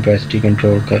देखें ओपेसिटी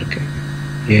कंट्रोल करके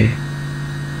ये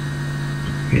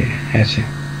ऐसे।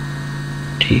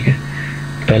 ठीक है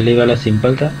पहले वाला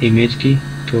सिंपल था इमेज की,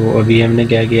 तो अभी हमने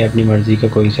क्या किया अपनी मर्जी का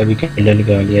कोई सा भी कलर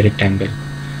लगा लिया रेक्टेंगल।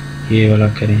 ये वाला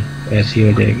करें ऐसी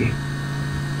हो जाएगी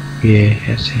ये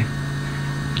ऐसे,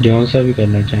 जो सा भी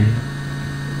करना चाहें।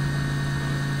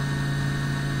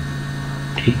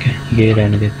 ठीक है ये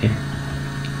रहने देते हैं।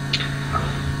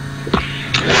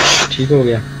 ठीक हो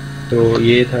गया तो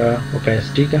ये था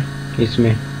ओपेसिटी का।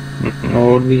 इसमें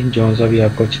और भी जो सा भी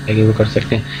आपको अच्छा लगे वो कर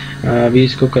सकते हैं। अभी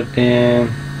इसको करते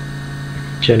हैं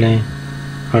चलें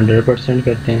 100%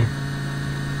 करते हैं।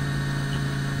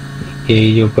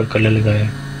 यही जो ऊपर कलर लगाया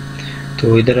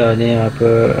तो इधर आ जाएं आप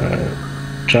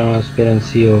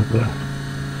ट्रांसपेरेंसी होगा।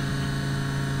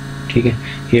 ठीक है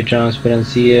ये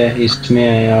ट्रांसपेरेंसी है, इसमें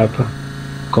आए आप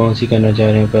कौन सी करना चाह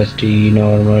रहे हैं ओपेसिटी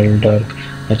नॉर्मल डार्क।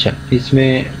 अच्छा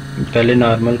इसमें पहले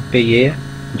नॉर्मल पे ये है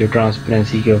जो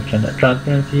ट्रांसपेरेंसी के ऑप्शन है।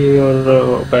 ट्रांसपेरेंसी और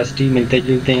ओपेसिटी मिलते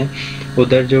जुलते हैं।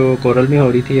 उधर जो कोरल में हो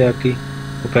रही थी आपकी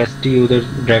ओपेसिटी उधर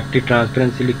डायरेक्टली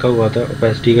ट्रांसपेरेंसी लिखा हुआ था,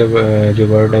 ओपेसिटी का जो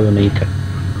वर्ड है वो नहीं था।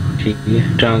 ठीक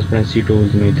है ट्रांसपेरेंसी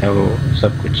टूल्स में था वो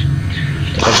सब कुछ।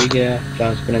 तो अभी क्या है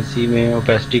ट्रांसपेरेंसी में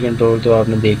ओपेसिटी कंट्रोल तो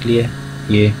आपने देख लिया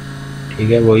ये। ठीक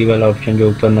है वही वाला ऑप्शन जो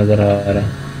ऊपर नज़र आ रहा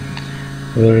है।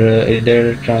 और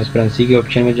इधर ट्रांसपेरेंसी के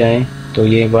ऑप्शन में जाएं तो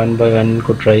ये 1 बाय 1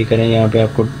 को ट्राई करें। यहाँ पे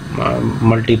आपको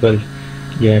मल्टीपल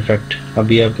ये इफेक्ट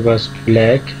अभी आपके पास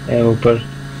ब्लैक है ऊपर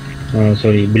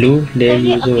सॉरी ब्लू लेयर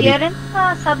यूज हो रही है।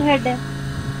 का सब हेड है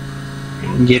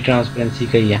ये ट्रांसपेरेंसी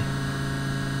का ही है।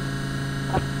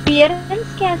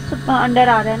 अपीयरेंस क्या अंडर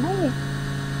आ रहा है ना ये?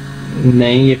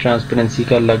 नहीं ये ट्रांसपेरेंसी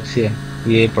का अलग से है,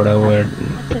 ये पड़ा हुआ है।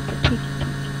 अच्छा ठीक है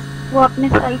वो अपने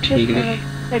साइड पे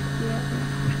सेट किया है।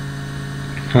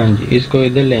 हाँ जी इसको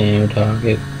इधर ले आए उठा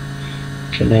के।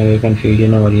 चले हुए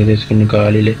कन्फ्यूजन हो रही है तो इसको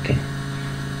निकाल ही लेते हैं।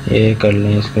 ये कर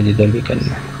लें इसको जिधर भी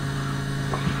करना है।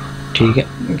 ठीक है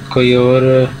कोई और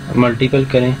मल्टीपल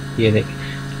करें। ये देखें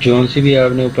जोन सी भी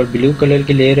आपने ऊपर ब्लू कलर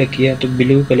की लेयर रखी है तो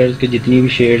ब्लू कलर की जितनी भी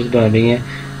शेड्स बन रही हैं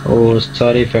वो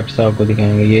सारे इफेक्ट्स आपको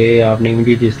दिखाएंगे। ये आपने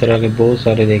भी जिस तरह के बहुत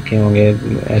सारे देखे होंगे,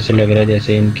 ऐसे लग रहा है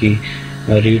जैसे इनकी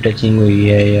रीटचिंग हुई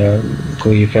है या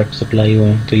कोई इफेक्ट सप्लाई हुए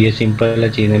हैं। तो ये सिंपल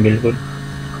चीज़ें बिल्कुल।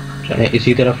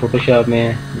 इसी तरह फोटोशॉप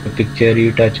में पिक्चर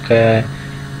रीटच का है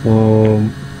वो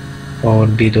और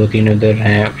भी 2-3 उधर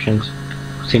हैं ऑप्शंस।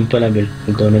 सिंपल है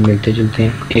बिल्कुल, दोनों मिलते जुलते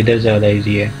हैं। इधर ज़्यादा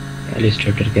इजी है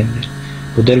इलस्ट्रेटर के अंदर,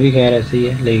 उधर भी खैर ऐसे ही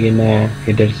है लेकिन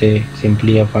इधर से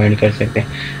सिंपली आप फाइंड कर सकते हैं।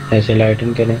 ऐसे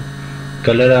लाइटन करें,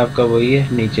 कलर आपका वही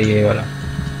है नीचे ये वाला।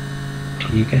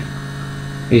 ठीक है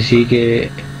इसी के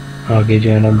आगे जो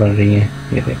है ना बन रही है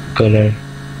ये कलर,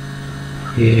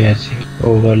 ये ऐसे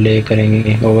ओवरले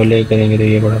करेंगे। ओवरले करेंगे तो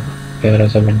ये बड़ा प्यारा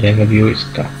सा बन जाएगा व्यू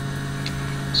इसका।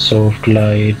 Soft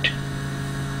light,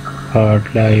 hard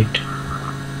light.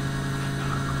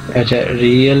 अच्छा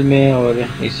रियल में और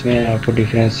इसमें आपको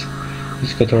डिफरेंस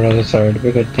इसका थोड़ा सा साइड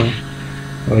पे करते हैं।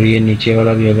 और ये नीचे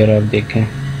वाला भी अगर आप देखें,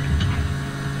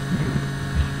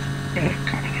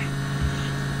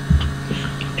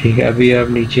 ठीक है। अभी आप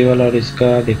नीचे वाला और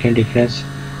इसका देखें डिफरेंस,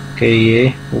 कि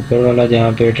ये ऊपर वाला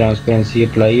जहाँ पे ट्रांसपेरेंसी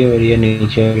अप्लाई है और ये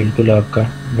नीचे बिल्कुल आपका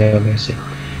वैसे।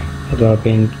 अब आप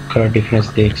इनका डिफरेंस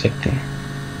देख सकते हैं,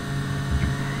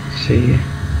 सही है।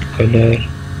 कलर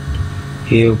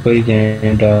ये ऊपर ही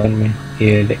जाए डार्क में,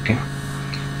 ये देखें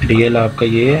रियल आपका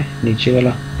ये है नीचे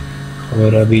वाला,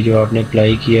 और अभी जो आपने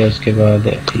अप्लाई किया उसके बाद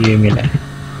ये मिला है।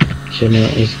 चलो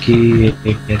इसकी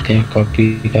एक कहते हैं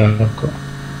कॉपी का, आपको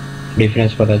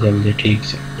डिफरेंस पता चल जाए ठीक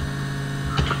से।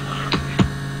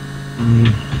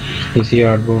 इसी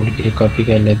आर्टबोर्ड की कॉपी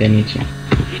कर लेते हैं नीचे,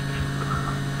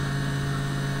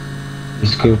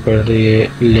 इसके ऊपर से ये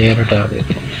लेयर हटा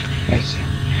देते हैं ऐसे।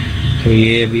 तो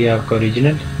ये अभी आपका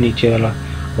ओरिजिनल नीचे वाला,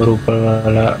 और ऊपर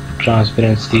वाला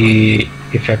ट्रांसपेरेंसी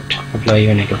इफेक्ट अप्लाई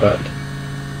होने के बाद,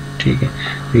 ठीक है।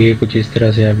 तो ये कुछ इस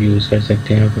तरह से आप यूज़ कर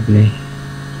सकते हैं आप अपने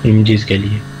इमेजेस के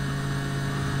लिए।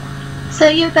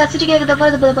 सर ये ओपेसिटी का एक दफा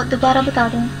दोबारा बता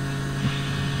दें।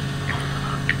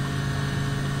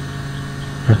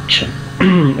 अच्छा,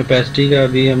 ओपेसिटी का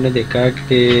अभी हमने देखा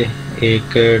कि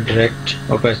एक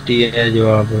डायरेक्ट ओपेसिटी है जो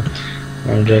आप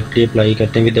डायरेक्टली अप्लाई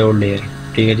करते हैं विदाउट लेयर,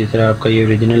 ठीक है। जिस तरह आपका ये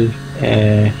ओरिजिनल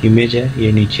इमेज है,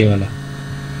 ये नीचे वाला,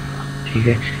 ठीक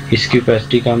है। इसकी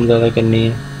ओपेसिटी कम ज़्यादा करनी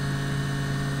है,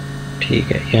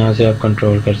 ठीक है। यहाँ से आप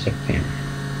कंट्रोल कर सकते हैं।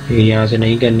 यहाँ से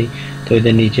नहीं करनी तो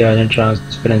इधर नीचे आ जाए,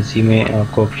 ट्रांसपेरेंसी में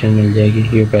आपको ऑप्शन मिल जाएगी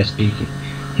ये ओपेसिटी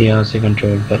की, यहाँ से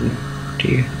कंट्रोल करनी,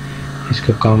 ठीक है।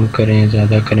 इसको कम करें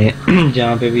ज़्यादा करें।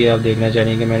 जहाँ पे भी आप देखना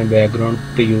चाहेंगे कि मैंने बैकग्राउंड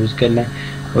पे यूज़ करना है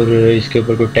और इसके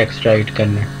ऊपर कोई टेक्स्ट राइट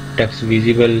करना है, टेक्स्ट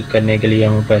विजिबल करने के लिए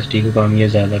हम ओपेसिटी को कम या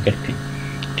ज़्यादा करते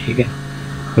हैं, ठीक है।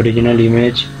 ओरिजिनल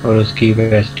इमेज और उसकी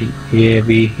ओपेसिटी, ये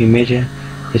अभी इमेज है,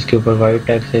 इसके ऊपर वाइट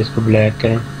टेक्स्ट है, इसको ब्लैक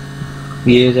करें।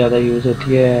 ये ज़्यादा यूज़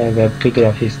होती है वेब के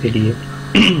ग्राफिक्स के लिए।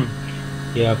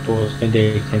 ये आप पोस्ट में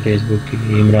देखते हैं फेसबुक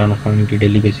की, इमरान खान की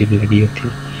डेली बेसिस पे लगी होती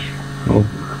है,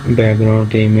 और बैकग्राउंड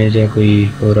पे इमेज है कोई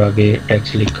और आगे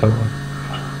टेक्स्ट लिखा हुआ,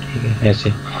 ठीक है।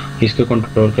 ऐसे इसको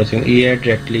कंट्रोल कर सकते हैं। ये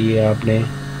डायरेक्टली ये आपने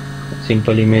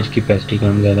सिंपल इमेज की ओपेसिटी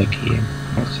कम ज़्यादा की है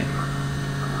ऐसे,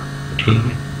 ठीक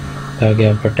है, ताकि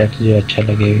आपका टेक्स्ट जो अच्छा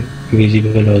लगे,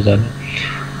 विजिबल हो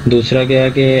ज़्यादा। दूसरा क्या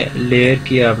है कि लेयर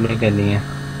की आपने करनी है,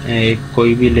 एक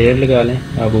कोई भी लेयर लगा लें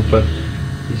आप ऊपर,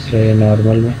 इस तरह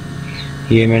नॉर्मल में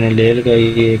ये मैंने लेयर लगाई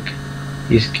एक,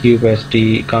 इसकी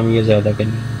ओपेसिटी कम या ज़्यादा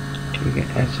करनी है, ठीक है,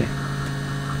 ऐसे,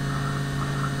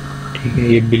 ठीक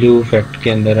है। ये ब्लू इफेक्ट के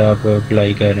अंदर आप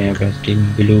अप्लाई कर रहे हैं ओपेसिटी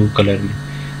ब्लू कलर में।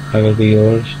 अगर कोई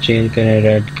और चेंज करें,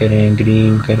 रेड करें,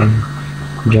 ग्रीन करें,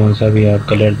 जो सा भी आप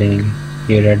कलर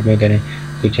देंगे, ये रेड में करें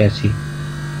कुछ ऐसी,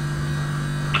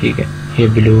 ठीक है। ये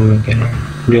ब्लू में करें,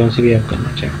 जो से भी आप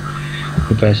करना चाहें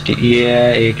ओपेसिटी। ये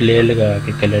है एक लेयर लगा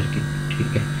के कलर की,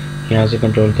 ठीक है। यहाँ से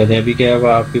कंट्रोल कर दें। अभी क्या है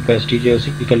आपकी ओपेसिटी जो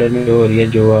उसी कलर में हो रही है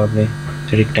जो आपने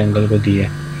रेक्टेंगल को दिया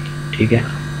है, ठीक है।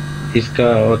 इसका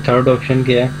और थर्ड ऑप्शन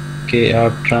क्या है कि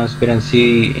आप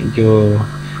ट्रांसपेरेंसी जो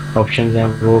ऑप्शंस हैं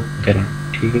वो करें,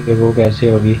 ठीक है। वो कैसे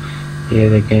होगी, ये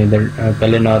देखें इधर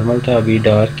पहले नॉर्मल था, अभी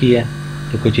डार्क ही है,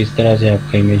 तो कुछ इस तरह से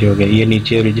आपका इमेज हो गया। ये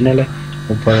नीचे ओरिजिनल है,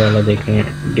 ऊपर वाला देखें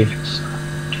डिफरेंस,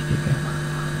 ठीक है।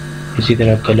 इसी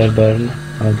तरह कलर बर्न,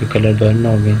 आपके कलर बर्न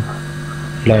हो गए,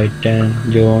 लाइट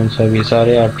एंड जो सभी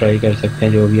सारे आप ट्राई कर सकते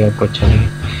हैं जो भी आपको अच्छा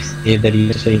लगे। ये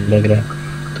दरिया सही लग रहा है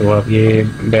तो आप ये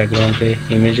बैकग्राउंड पे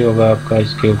इमेज होगा आपका,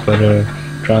 इसके ऊपर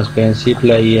ट्रांसपेरेंसी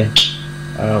अप्लाई है,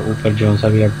 ऊपर जो सा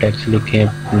भी आप टेक्स्ट लिखें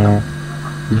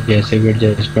अपना जैसे भी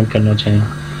एडजस्टमेंट करना चाहें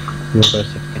वो कर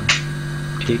सकते हैं,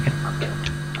 ठीक है।